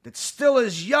that still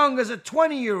as young as a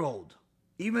 20-year-old,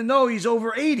 even though he's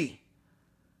over 80.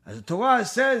 As the Torah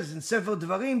says in Sefer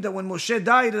Devarim that when Moshe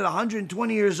died at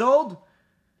 120 years old,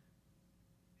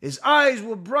 his eyes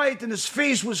were bright and his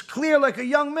face was clear like a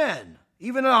young man,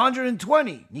 even at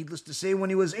 120. Needless to say, when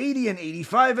he was 80 and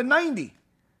 85 and 90.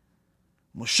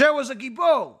 Moshe was a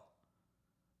gibor.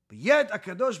 But yet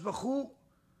HaKadosh Baruch Hu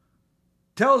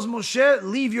tells Moshe,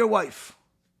 leave your wife.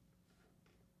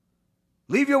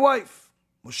 Leave your wife.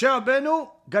 Moshe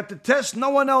Rabbeinu got the test no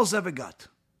one else ever got.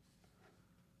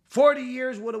 40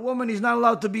 years with a woman he's not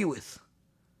allowed to be with.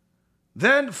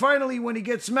 Then finally when he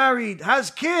gets married, has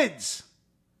kids,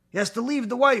 he has to leave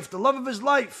the wife, the love of his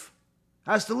life.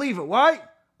 Has to leave her. Why?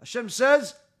 Hashem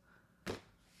says,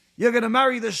 you're going to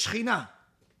marry the Shekhinah.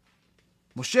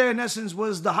 Moshe in essence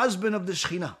was the husband of the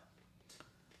Shekhinah.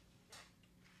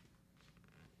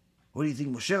 What do you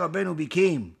think Moshe Rabbeinu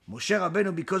became? Moshe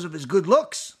Rabbeinu because of his good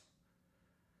looks?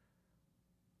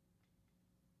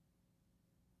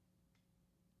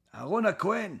 Aaron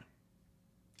HaKohen.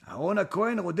 Aaron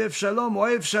HaKohen, Rodef Shalom,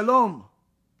 Oev Shalom.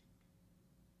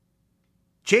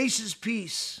 Chases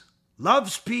peace,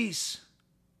 loves peace.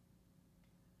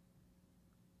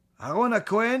 Aaron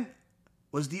HaKohen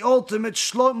was the ultimate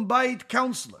Shlom Bayit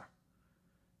counselor.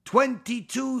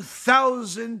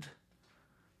 22,000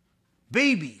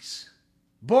 babies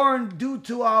born due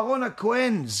to Aaron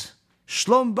HaKohen's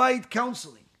Shlom Bayit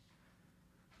counseling.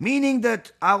 Meaning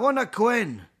that Aaron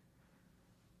HaKohen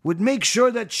would make sure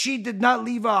that she did not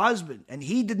leave her husband and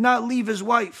he did not leave his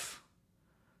wife.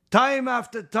 Time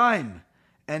after time,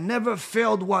 and never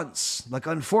failed once. Like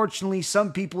unfortunately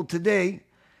some people today,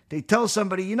 they tell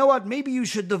somebody, you know what, maybe you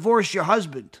should divorce your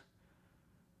husband.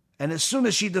 And as soon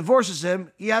as she divorces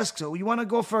him, he asks her, you want to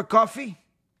go for a coffee?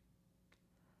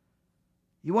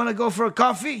 You want to go for a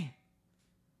coffee?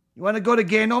 You want to go to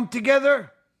Gehenom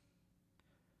together?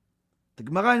 The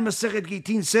Gemara in Masechet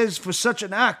Gitin says, for such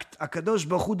an act, HaKadosh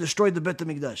Baruch Hu destroyed the Beit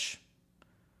HaMikdash.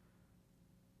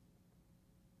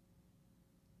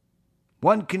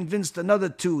 One convinced another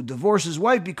to divorce his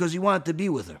wife because he wanted to be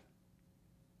with her.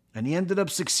 And he ended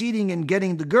up succeeding in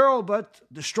getting the girl, but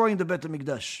destroying the Beit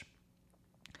HaMikdash.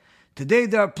 Today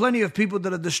there are plenty of people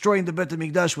that are destroying the Beit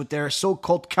HaMikdash with their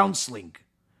so-called counseling.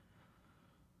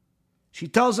 She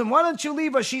tells him, why don't you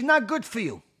leave her? She's not good for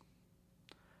you.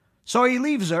 So he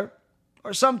leaves her,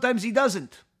 or sometimes he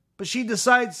doesn't. But she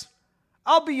decides,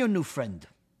 I'll be your new friend.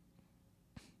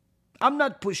 I'm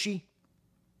not pushy.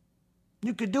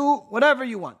 You could do whatever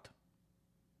you want.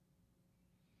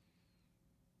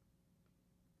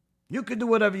 You could do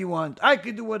whatever you want. I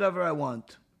could do whatever I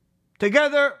want.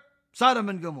 Together, Sodom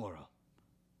and Gomorrah.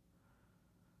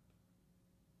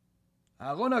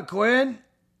 Aaron HaKohen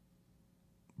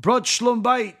brought Shlom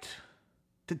Bayit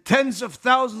to tens of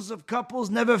thousands of couples,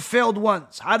 never failed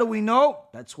once. How do we know?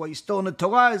 That's why he's still in the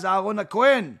Torah as Aaron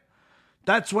HaKohen.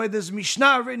 That's why there's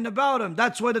Mishnah written about him.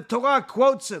 That's why the Torah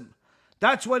quotes him.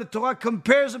 That's why the Torah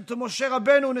compares him to Moshe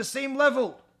Rabbeinu on the same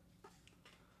level.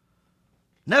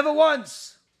 Never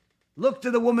once looked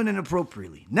at a woman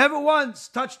inappropriately. Never once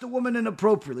touched a woman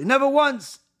inappropriately. Never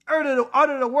once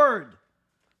uttered a word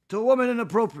to a woman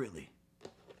inappropriately.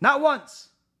 Not once.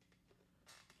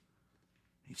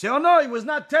 You say, oh no, he was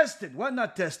not tested. What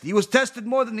not tested? He was tested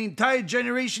more than the entire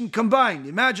generation combined.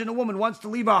 Imagine a woman wants to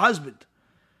leave her husband.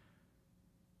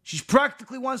 She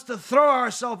practically wants to throw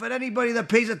herself at anybody that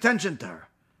pays attention to her.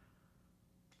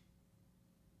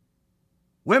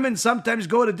 Women sometimes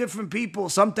go to different people,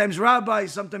 sometimes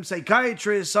rabbis, sometimes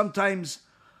psychiatrists, sometimes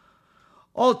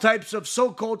all types of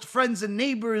so-called friends and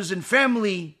neighbors and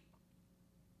family,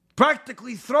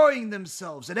 practically throwing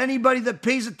themselves at anybody that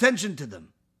pays attention to them.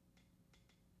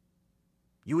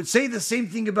 You would say the same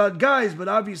thing about guys, but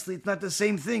obviously it's not the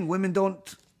same thing. Women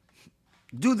don't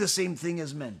do the same thing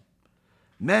as men.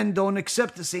 Men don't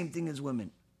accept the same thing as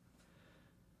women.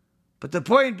 But the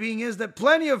point being is that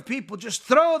plenty of people just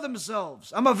throw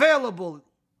themselves. I'm available.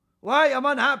 Why? I'm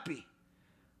unhappy.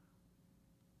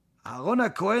 Aaron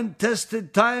HaKohen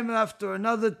tested time after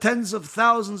another tens of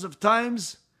thousands of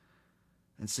times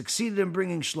and succeeded in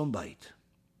bringing Shlom Bayit.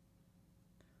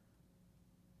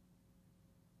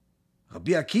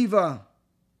 Rabbi Akiva,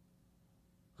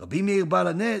 Rabbi Meir Baal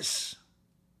HaNes,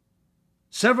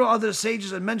 several other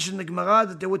sages had mentioned in the Gemara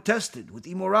that they were tested with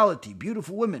immorality,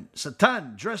 beautiful women.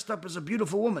 Satan dressed up as a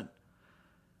beautiful woman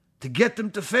to get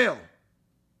them to fail.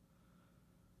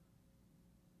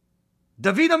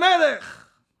 David HaMelech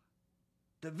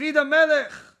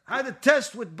had a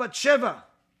test with Bathsheba.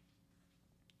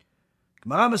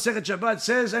 Gemara Masechet Shabbat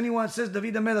says, anyone says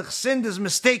David HaMelech sinned is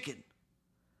mistaken.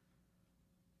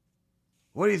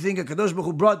 What do you think? HaKadosh Baruch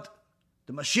Hu brought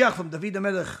the Mashiach from David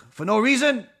HaMelech for no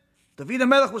reason? David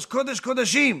HaMelech was Kodesh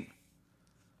Kodashim.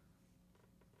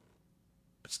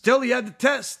 But still he had the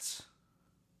tests.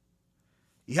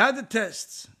 He had the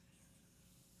tests.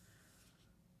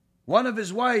 One of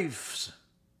his wives,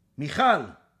 Michal,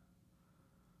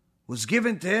 was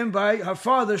given to him by her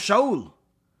father, Shaul.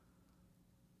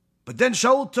 But then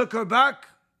Shaul took her back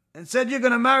and said, you're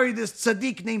going to marry this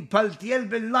tzaddik named Paltiel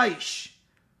ben Laish.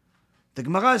 The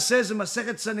Gemara says in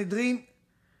Masechet Sanhedrin,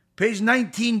 page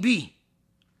 19b,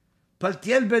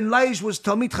 Paltiel ben Laish was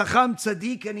Talmid Chacham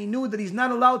tzaddik, and he knew that he's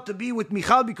not allowed to be with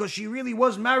Michal because she really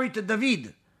was married to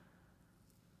David.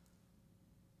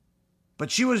 But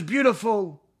she was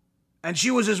beautiful, and she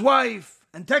was his wife,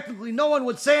 and technically no one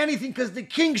would say anything because the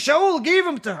king Shaul gave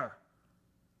him to her.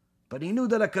 But he knew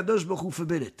that HaKadosh Baruch Hu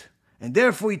forbid it. And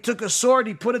therefore he took a sword,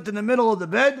 he put it in the middle of the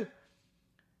bed.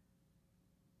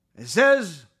 It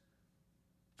says,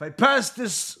 if I pass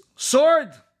this sword,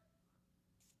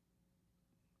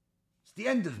 it's the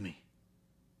end of me.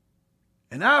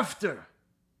 And after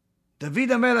David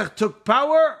HaMelech took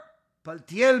power,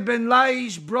 Paltiel ben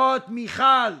Laish brought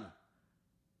Michal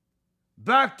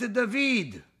back to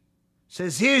David.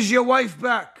 Says, here's your wife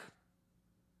back.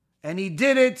 And he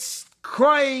did it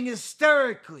crying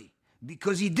hysterically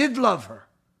because he did love her,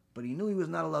 but he knew he was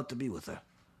not allowed to be with her.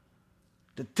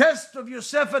 The test of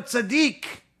Yosef HaTzadik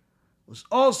was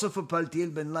also for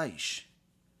Paltiel ben Laish.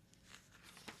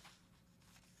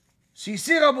 So you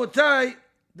see, Rabotai,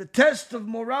 the test of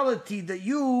morality that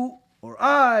you or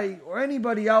I or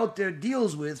anybody out there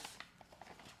deals with,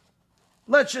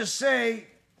 let's just say,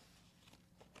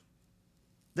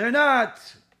 they're not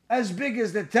as big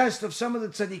as the test of some of the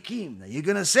tzaddikim. Now you're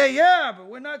going to say, yeah, but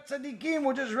we're not tzaddikim,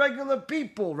 we're just regular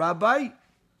people. Rabbi,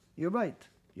 you're right.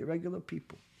 You're regular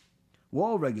people. We're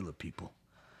all regular people.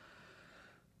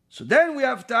 So then we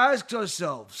have to ask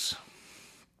ourselves,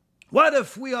 what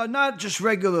if we are not just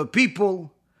regular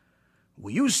people?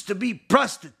 We used to be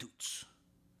prostitutes.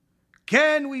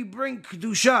 Can we bring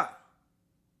Kedusha?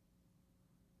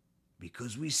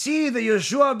 Because we see that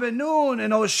Yeshua ben Nun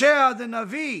and Hosea the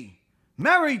Navi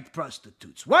married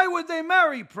prostitutes. Why would they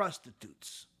marry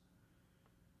prostitutes?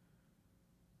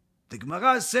 The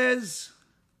Gemara says,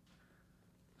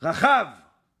 Rachav,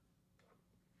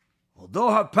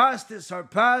 although her past is her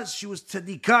past, she was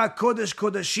tzadikah kodesh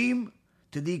kodashim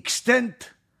to the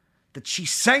extent that she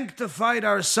sanctified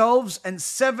ourselves, and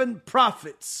 7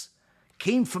 prophets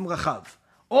came from Rachav.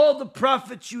 All the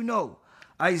prophets you know,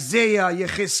 Isaiah,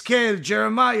 Yecheskel,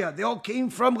 Jeremiah, they all came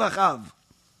from Rachav.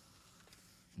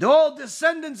 They're all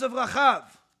descendants of Rachav.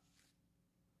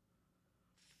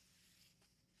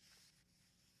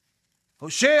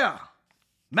 Hosea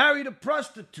married a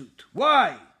prostitute.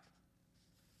 Why?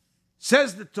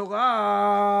 Says the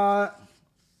Torah,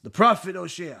 the prophet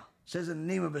Hosea, says in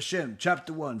the name of Hashem,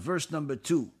 chapter 1, verse number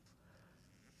 2.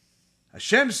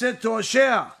 Hashem said to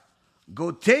Hosea,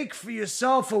 go take for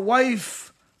yourself a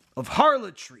wife of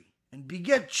harlotry, and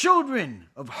beget children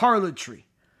of harlotry.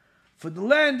 For the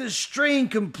land is straying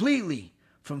completely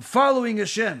from following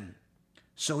Hashem.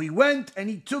 So he went and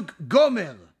he took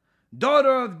Gomer,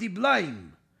 daughter of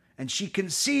Diblaim, and she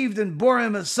conceived and bore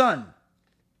him a son.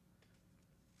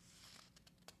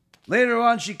 Later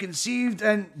on she conceived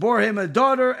and bore him a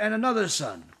daughter and another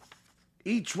son.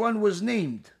 Each one was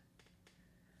named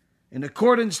in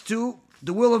accordance to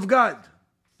the will of God.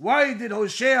 Why did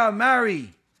Hosea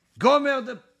marry Gomer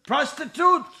the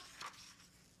prostitute?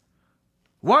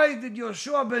 Why did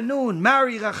Yoshua ben Nun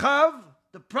marry Rachav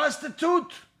the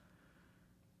prostitute?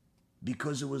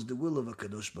 Because it was the will of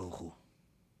HaKadosh Baruch Hu.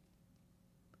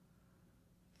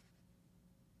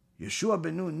 Yoshua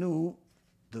ben Nun knew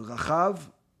that Rachav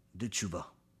did tshuva.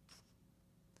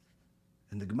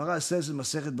 And the Gemara says in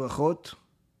Masechet Brachot,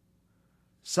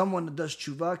 someone that does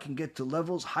tshuva can get to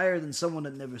levels higher than someone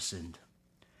that never sinned.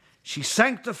 She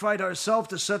sanctified herself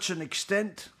to such an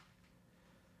extent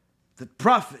that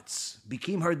prophets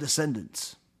became her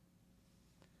descendants.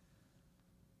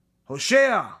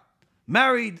 Hosea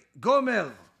married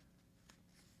Gomer,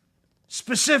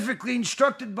 specifically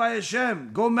instructed by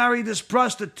Hashem, go marry this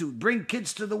prostitute, bring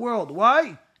kids to the world.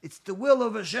 Why? It's the will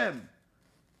of Hashem.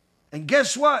 And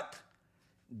guess what?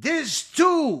 This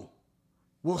too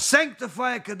will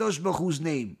sanctify HaKadosh Baruch Hu's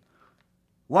name.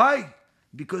 Why?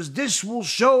 Because this will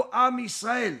show Am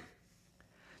Yisrael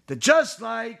that just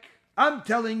like I'm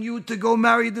telling you to go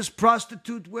marry this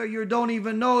prostitute where you don't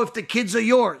even know if the kids are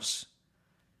yours,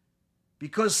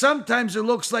 because sometimes it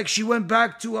looks like she went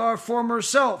back to our former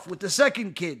self with the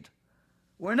second kid.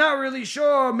 We're not really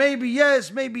sure, maybe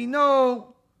yes, maybe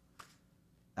no.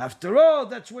 After all,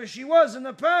 that's where she was in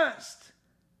the past.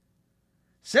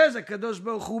 Says HaKadosh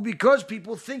Baruch Hu, because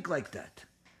people think like that,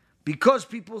 because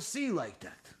people see like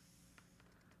that.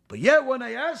 But yet when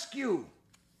I ask you,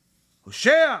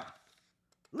 Hosea,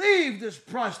 leave this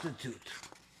prostitute,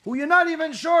 who you're not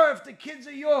even sure if the kids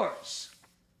are yours.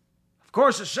 Of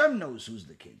course, Hashem knows who's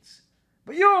the kids.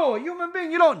 But you, a human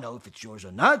being, you don't know if it's yours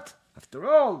or not. After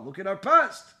all, look at our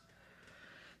past.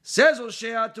 Says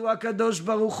Hosea to HaKadosh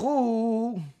Baruch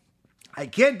Hu, I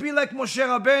can't be like Moshe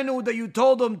Rabbeinu that you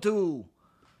told him to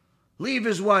leave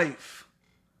his wife.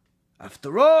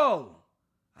 After all,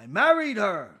 I married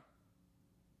her.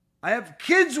 I have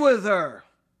kids with her.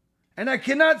 And I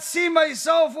cannot see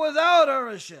myself without her,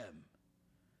 Hashem.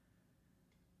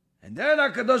 And then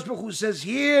HaKadosh Baruch Hu says,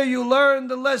 here you learn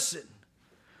the lesson.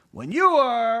 When you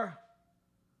are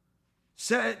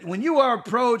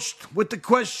approached with the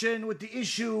question, with the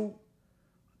issue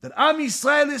that Am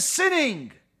Yisrael is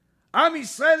sinning, Am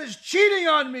Yisrael is cheating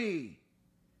on me,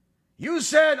 you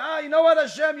said, you know what,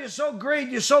 Hashem, you're so great,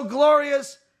 you're so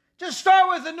glorious, just start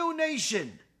with a new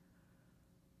nation.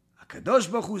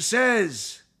 HaKadosh Baruch Hu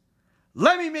says,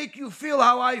 let me make you feel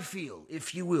how I feel,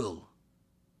 if you will.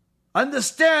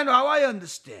 Understand how I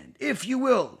understand, if you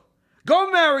will.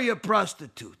 Go marry a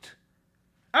prostitute.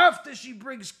 After she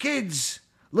brings kids,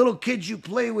 little kids you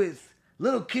play with,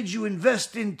 little kids you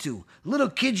invest into, little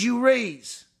kids you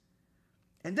raise.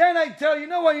 And then I tell you, you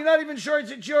know what, you're not even sure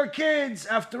it's your kids.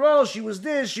 After all, she was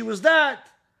this, she was that.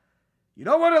 You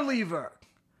don't want to leave her.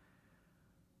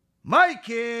 My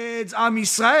kids, Am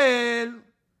Yisrael,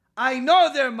 I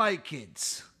know they're my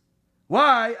kids.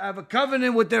 Why? I have a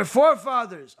covenant with their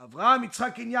forefathers, Avraham,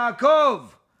 Yitzchak, and Yaakov,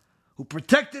 who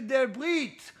protected their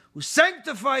brit, who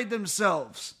sanctified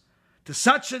themselves to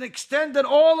such an extent that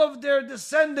all of their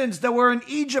descendants that were in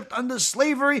Egypt under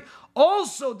slavery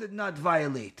also did not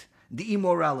violate the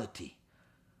immorality.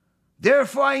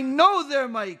 Therefore, I know they're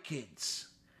my kids.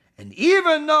 And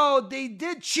even though they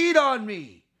did cheat on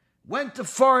me, went to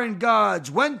foreign gods,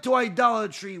 went to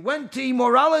idolatry, went to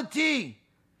immorality,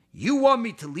 you want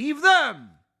me to leave them?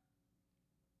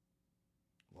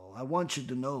 Well, I want you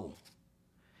to know,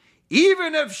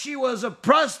 even if she was a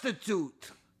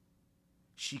prostitute,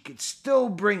 she could still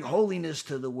bring holiness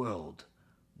to the world.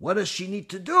 What does she need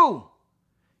to do?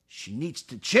 She needs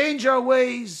to change her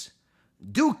ways,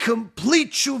 do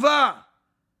complete tshuva,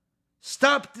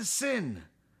 stop the sin,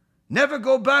 never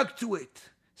go back to it,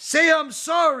 say I'm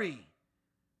sorry,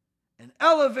 and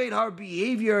elevate her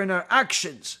behavior and her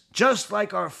actions, just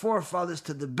like our forefathers,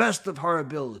 to the best of her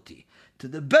ability, to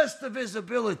the best of his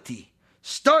ability,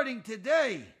 starting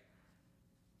today.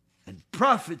 And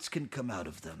profits can come out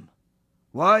of them.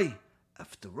 Why?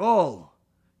 After all,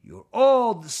 you're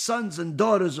all the sons and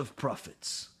daughters of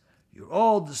prophets. You're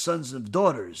all the sons and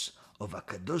daughters of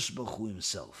HaKadosh Baruch Hu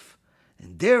himself.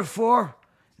 And therefore,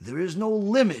 there is no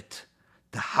limit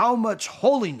to how much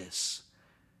holiness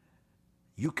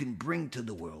you can bring to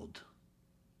the world.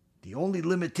 The only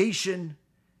limitation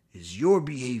is your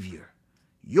behavior,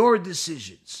 your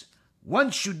decisions.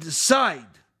 Once you decide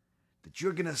that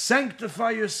you're going to sanctify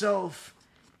yourself,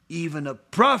 even a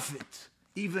prophet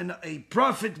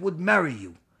would marry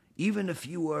you, even if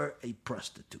you were a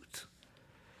prostitute.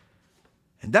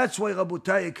 And that's why,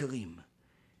 Rabotai Karim,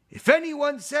 if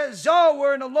anyone says,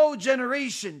 we're in a low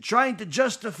generation trying to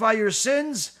justify your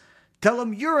sins, tell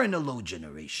them you're in a low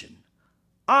generation.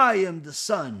 I am the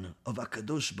son of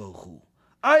HaKadosh Baruch Hu.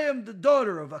 I am the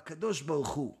daughter of HaKadosh Baruch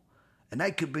Hu. And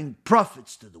I could bring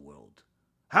profits to the world.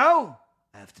 How?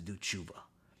 I have to do tshuva.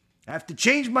 I have to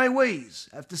change my ways.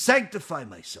 I have to sanctify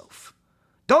myself.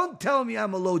 Don't tell me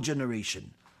I'm a low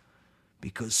generation.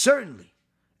 Because certainly,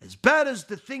 as bad as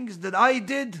the things that I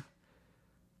did,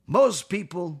 most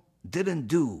people didn't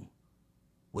do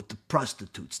what the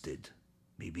prostitutes did.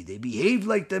 Maybe they behaved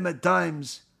like them at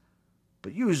times,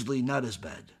 but usually not as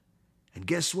bad. And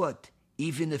guess what?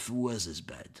 Even if it was as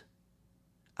bad,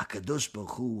 HaKadosh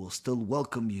Baruch Hu will still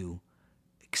welcome you,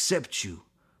 accept you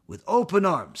with open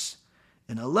arms,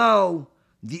 and allow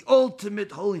the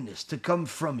ultimate holiness to come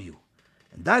from you.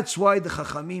 And that's why the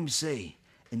Chachamim say,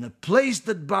 in a place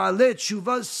that Baalei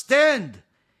Tshuva stand,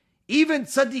 even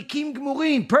Tzadikim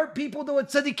Gmurim, people that were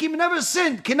Tzadikim never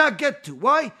sinned, cannot get to.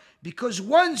 Why? Because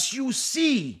once you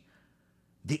see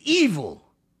the evil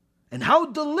and how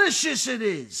delicious it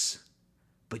is,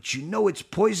 but you know it's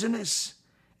poisonous,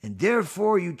 and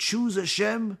therefore you choose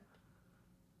Hashem,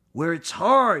 where it's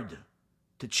hard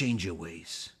to change your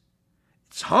ways.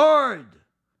 It's hard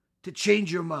to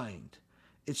change your mind.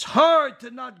 It's hard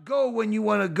to not go when you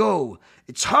want to go.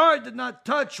 It's hard to not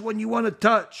touch when you want to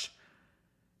touch.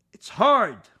 It's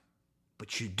hard,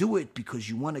 but you do it because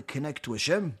you want to connect to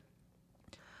Hashem.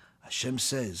 Hashem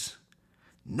says,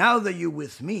 now that you're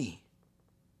with me,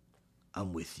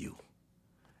 I'm with you.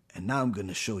 And now I'm going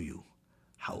to show you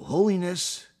how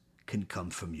holiness can come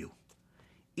from you.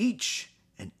 Each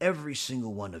and every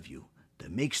single one of you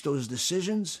that makes those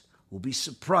decisions will be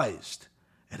surprised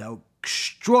at how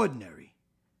extraordinary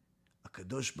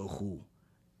HaKadosh Baruch Hu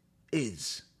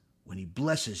is when he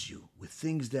blesses you with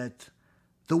things that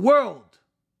the world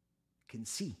can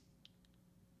see.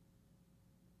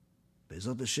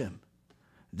 Be'ezrat Hashem.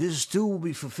 This too will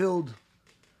be fulfilled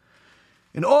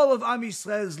in all of Am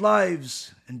Yisrael's lives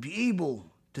and be able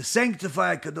to sanctify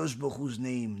HaKadosh Baruch Hu's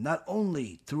name, not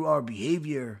only through our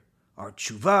behavior, our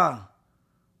tshuva,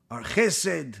 our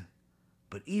chesed,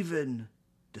 but even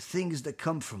the things that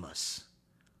come from us,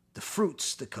 the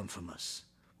fruits that come from us,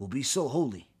 will be so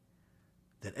holy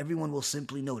that everyone will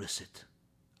simply notice it.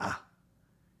 Ah,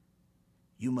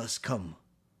 you must come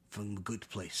from a good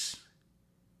place.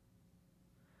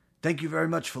 Thank you very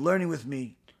much for learning with me.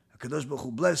 HaKadosh Baruch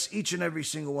Hu bless each and every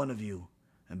single one of you.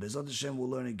 And Be'ezrat Hashem will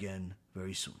learn again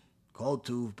very soon. Kol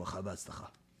Tuv, Bracha V'Atzlacha.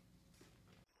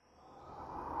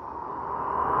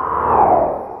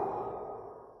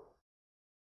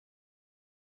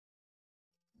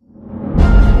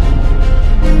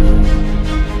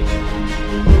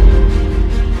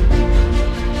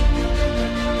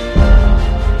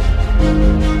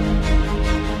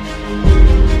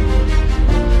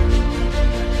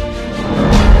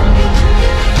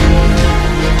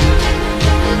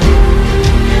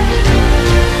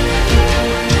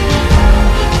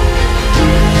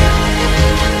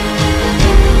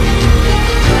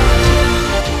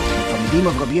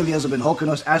 Of Rabbi Eliezer ben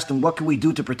Hokanos asked him, what can we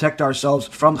do to protect ourselves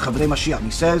from Chavrei Mashiach? And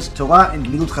he says, Torah and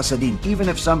Gemilut Chasadim. Even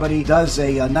if somebody does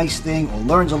a nice thing or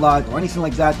learns a lot or anything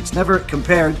like that, it's never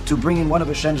compared to bringing one of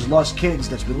Hashem's lost kids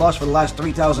that's been lost for the last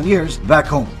 3,000 years back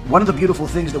home. One of the beautiful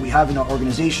things that we have in our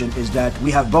organization is that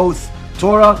we have both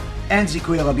Torah and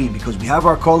Zikui Rabim, because we have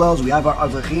our kollels, we have our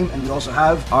avrechim, and we also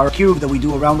have our kiruv that we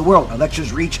do around the world. Our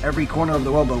lectures reach every corner of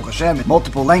the world, Baruch Hashem, in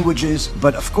multiple languages,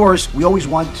 but of course, we always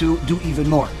want to do even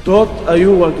more. תות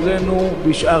היו רגלינו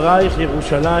בשערייך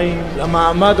ירושלים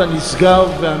למעמד הנשגב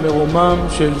והמרומם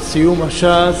של סיום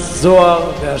הש"ס,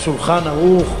 זוהר והשולחן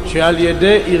ערוך, שעל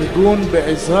ידי ארגון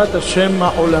בעזרת השם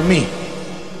העולמי.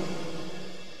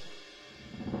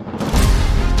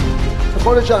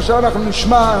 יכול להיות שעכשיו אנחנו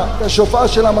נשמע את השופר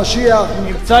של המשיח.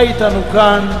 נמצא איתנו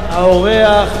כאן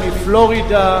האורח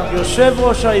מפלורידה, יושב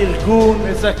ראש הארגון,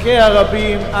 מזכה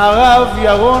הרבים, הרב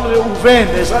ירון ראובן.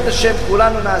 בעזרת השם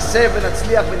כולנו נעשה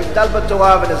ונצליח ונגדל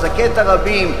בתורה ונזכה את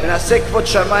הרבים ונעשה כבוד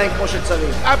שמיים כמו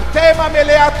שצריך. אתם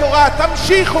עמלי התורה,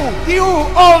 תמשיכו, תהיו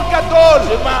אור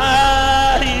גדול.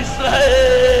 שמע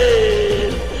ישראל,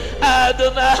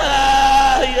 אדוני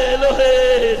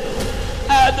אלוהינו,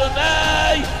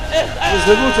 אדוני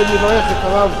הזדמנות שאני מברך את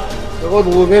הרב ירון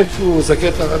ראובן שהוא מזכה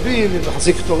את הרבים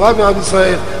ומחזיק תורה בעם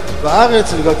ישראל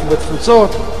בארץ וגם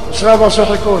בתפוצות. אשריו והרשך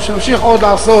לכו, שנמשיך עוד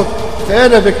לעשות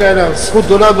כאלה וכאלה. זכות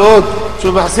גדולה מאוד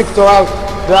שהוא מחזיק תורה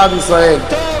בעם ישראל.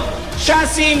 טוב,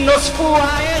 ש"סים נוספו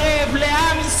הערב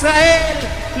לעם ישראל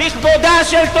לכבודה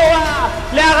של תורה,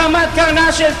 להרמת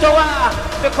קרנה של תורה,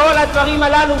 וכל הדברים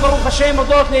הללו ברוך השם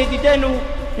הודות לידידנו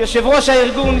יושב ראש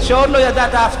הארגון שעוד לא ידע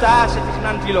את ההפתעה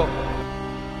שתכננתי לו.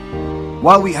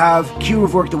 While we have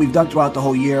kiruv work that we've done throughout the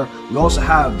whole year, we also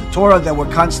have the Torah that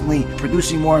we're constantly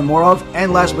producing more and more of,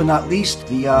 and last but not least,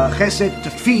 the chesed to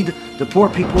feed the poor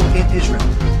people in Israel.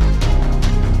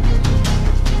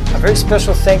 A very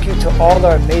special thank you to all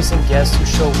our amazing guests who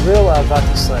show real Ahavat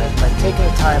Yisrael by taking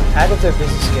the time out of their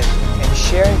busy schedule and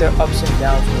sharing their ups and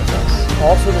downs with us,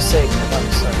 all for the sake of Am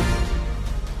Yisrael.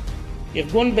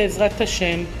 ארגון בעזרת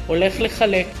השם הולך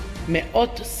לחלק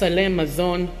מאות סלי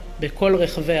מזון בכל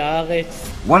רחבי הארץ.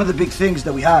 One of the big things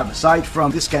that we have, aside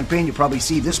from this campaign, you probably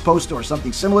see this poster or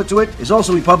something similar to it, is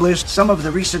also we published some of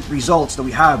the recent results that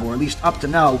we have, or at least up to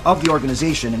now, of the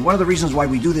organization. And one of the reasons why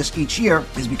we do this each year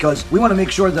is because we want to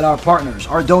make sure that our partners,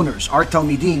 our donors, our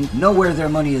Talmidim know where their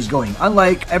money is going.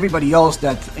 Unlike everybody else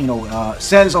that,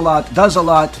 says a lot, does a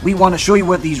lot, we want to show you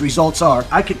what these results are.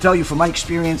 I could tell you from my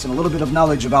experience and a little bit of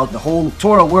knowledge about the whole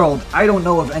Torah world, I don't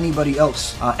know of anybody else,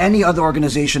 any other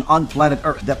organization on planet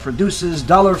Earth that produces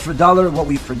dollar for dollar what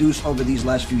we've produced over these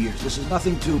last few years. This is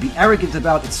nothing to be arrogant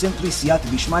about. It's simply siyata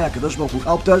bishmaya. HaKadosh Baruch Hu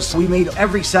helped us. We made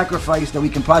every sacrifice that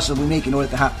we can possibly make in order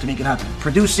to make it happen.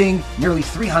 Producing nearly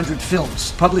 300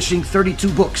 films, publishing 32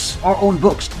 books, our own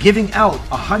books, giving out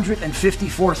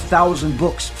 154,000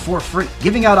 books for free.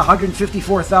 Giving out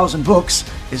 154,000 books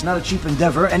is not a cheap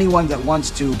endeavor. Anyone that wants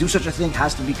to do such a thing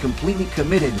has to be completely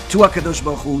committed to HaKadosh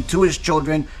Baruch Hu, to his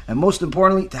children, and most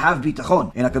importantly, to have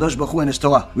bitachon in HaKadosh Baruch Hu and his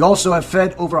Torah. We also have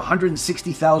fed over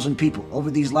 160,000 people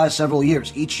over these last several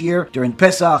years. Each year, during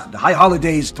Pesach, the high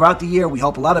holidays, throughout the year, we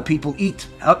help a lot of people eat,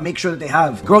 help make sure that they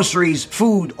have groceries,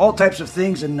 food, all types of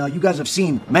things. And you guys have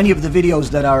seen many of the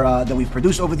videos that we've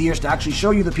produced over the years to actually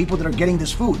show you the people that are getting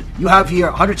this food. You have here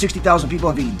 160,000 people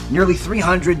have eaten, nearly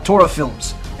 300 Torah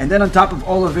films, And then on top of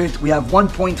all of it, we have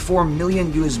 1.4 million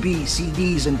USB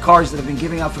CDs and cards that have been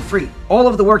given out for free. All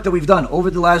of the work that we've done over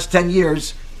the last 10 years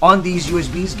on these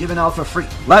USBs given out for free.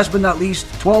 Last but not least,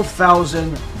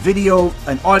 12,000 video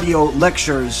and audio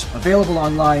lectures available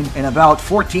online in about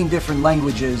 14 different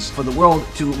languages for the world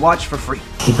to watch for free.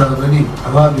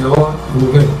 הרב ירון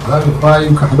מובל, הרב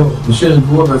אפרים כחלון, בשיר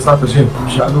גבוה בעזרת השם,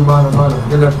 שעלו מעלה מעלה,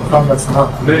 כדי להצלחה והצלחה.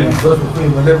 זאת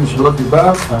מפרים מלא משאלות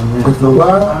ליבה,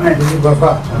 בטובה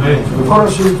ובברכה. וכל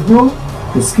אשר יקדו,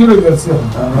 תשכילו ויצליחו.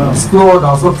 תזכרו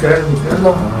לעשות כאלה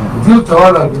וכאלה, ותהיו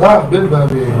תורה להגרה, בין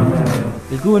והבין.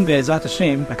 ארגון בעזרת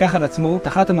השם לקח על עצמו את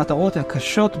אחת המטרות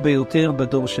הקשות ביותר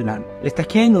בדור שלנו,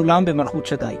 לתקן עולם במלכות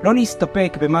שדי. לא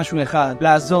להסתפק במשהו אחד,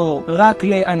 לעזור רק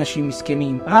לאנשים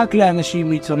מסכנים, רק לאנשים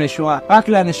ניצולי שואה, רק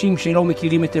לאנשים שלא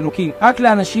מכירים את אלוקים, רק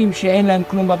לאנשים שאין להם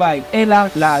כלום בבית, אלא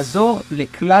לעזור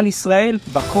לכלל ישראל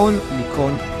בכל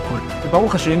מכל כל.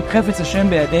 וברוך השם, חפץ השם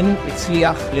בידינו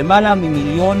הצליח. למעלה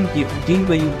ממיליון יהודים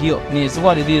ויהודיות נעזרו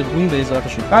על ידי ארגון בעזרת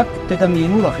השם. רק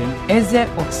תדמיינו לכם איזה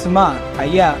עוצמה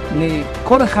היה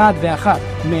לכל אחד ואחת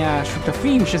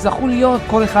מהשותפים שזכו להיות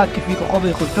כל אחד כפי כוחו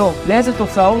ויכולתו, לאיזה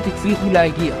תוצאות הצליחו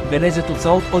להגיע ולאיזה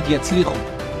תוצאות עוד יצליחו.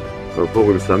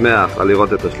 פורים שמח על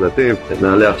לראות את השלטים.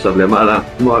 נעלה עכשיו למעלה,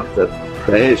 תנוע קצת את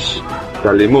האש, את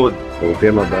הלימוד.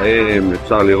 ברוכים הבאים,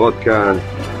 אפשר לראות כאן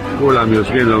כולם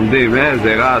יושבים לומדים.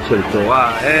 איזה רעש של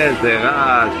תורה, איזה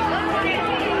רעש,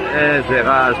 איזה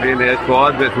רעש. והנה יש פה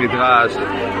עוד בית מדרש,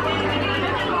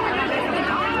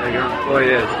 וגם פה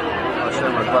יש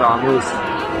השם הכל עמוס.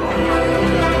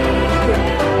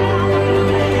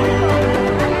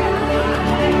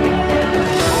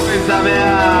 פורים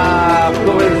שמח,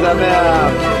 פורים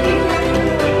שמח.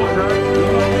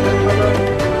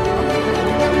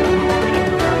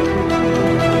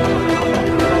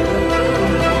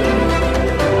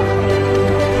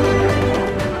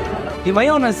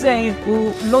 הדמיון הזה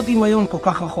הוא לא דמיון כל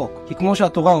כך רחוק, כי כמו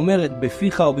שהתורה אומרת,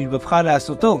 בפיך ובלבבך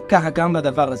לעשותו, ככה גם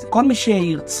בדבר הזה. כל מי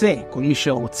שירצה, כל מי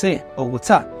שרוצה או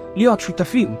רוצה להיות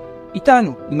שותפים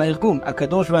איתנו, עם הארגון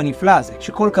הקדוש והנפלא הזה,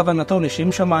 שכל כוונתו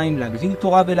לשם שמיים, להגדיל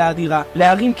תורה ולהאדירה,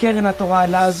 להרים קרן התורה,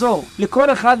 לעזור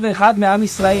לכל אחד ואחד מעם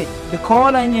ישראל,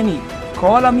 בכל העניינים,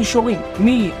 כל המישורים,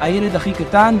 מהילד הכי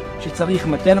קטן שצריך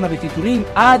מטרנה וטיטולים,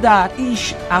 עד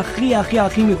האיש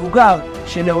הכי מבוגר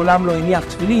שלעולם לא הניח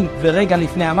תפילין, ורגע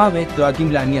לפני המוות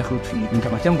דואגים להניח לו תפילין. אם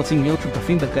גם אתם רוצים להיות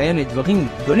שותפים בכאלה דברים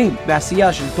גדולים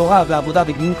בעשייה של תורה ועבודה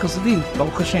וגמילות חסדים,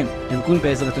 ברוך השם, ארגון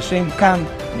בעזרת השם כאן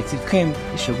לצדכם,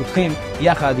 לשירותכם,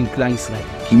 יחד עם כלל ישראל.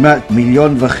 כמעט 1.5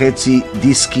 מיליון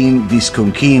דיסקים,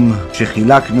 דיסקונקים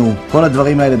שחילקנו, כל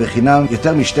הדברים האלה בחינם,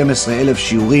 יותר מ-12,000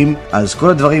 שיעורים. אז כל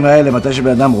הדברים האלה, מתי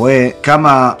שבן אדם רואה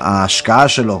כמה ההשקעה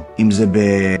שלו, אם זה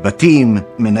בבתים,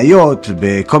 מניות,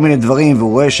 בכל מיני דברים,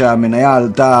 והוא רואה שהמניה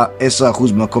עלתה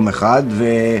 10% במקום אחד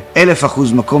ו1,000%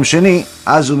 במקום שני,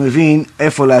 אז הוא מבין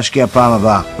איפה להשקיע פעם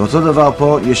הבאה. ואותו דבר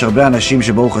פה, יש הרבה אנשים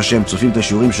שברוך השם צופים את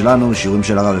השיעורים שלנו, שיעורים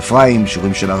של הרב אפרים,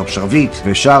 שיעורים של הרב שרבית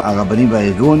ושאר הרבנים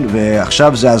בארגון,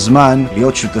 ועכשיו זה הזמן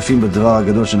להיות שותפים בדבר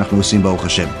הגדול שאנחנו עושים ברוך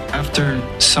השם. After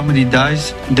somebody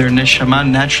dies, their neshama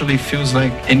naturally feels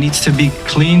like it needs to be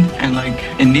cleaned and like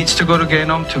it needs to go to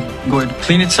Gehenom to go and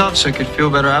clean itself so it could feel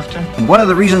better after. And one of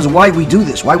the reasons why we do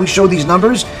this, why we show these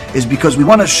numbers, is because we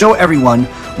want to show everyone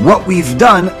what we've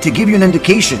done to give you an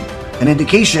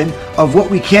indication of what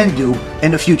we can do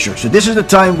in the future. So this is the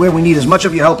time where we need as much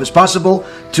of your help as possible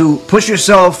to push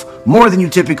yourself more than you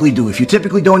typically do. If you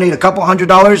typically donate a couple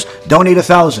 $100, donate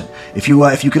 1,000. If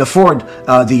you could afford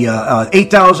the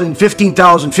 8,000,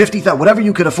 15,000, 50,000, whatever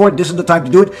you could afford, this is the time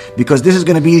to do it, because this is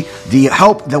going to be the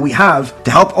help that we have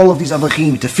to help all of these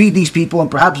avrachim, to feed these people, and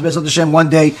perhaps Bezat Hashem one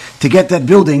day to get that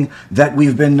building that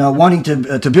we've been wanting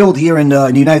to build here in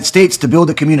the United States, to build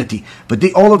a community. But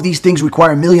all of these things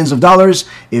require millions of dollars.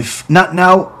 If not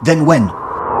now, then when?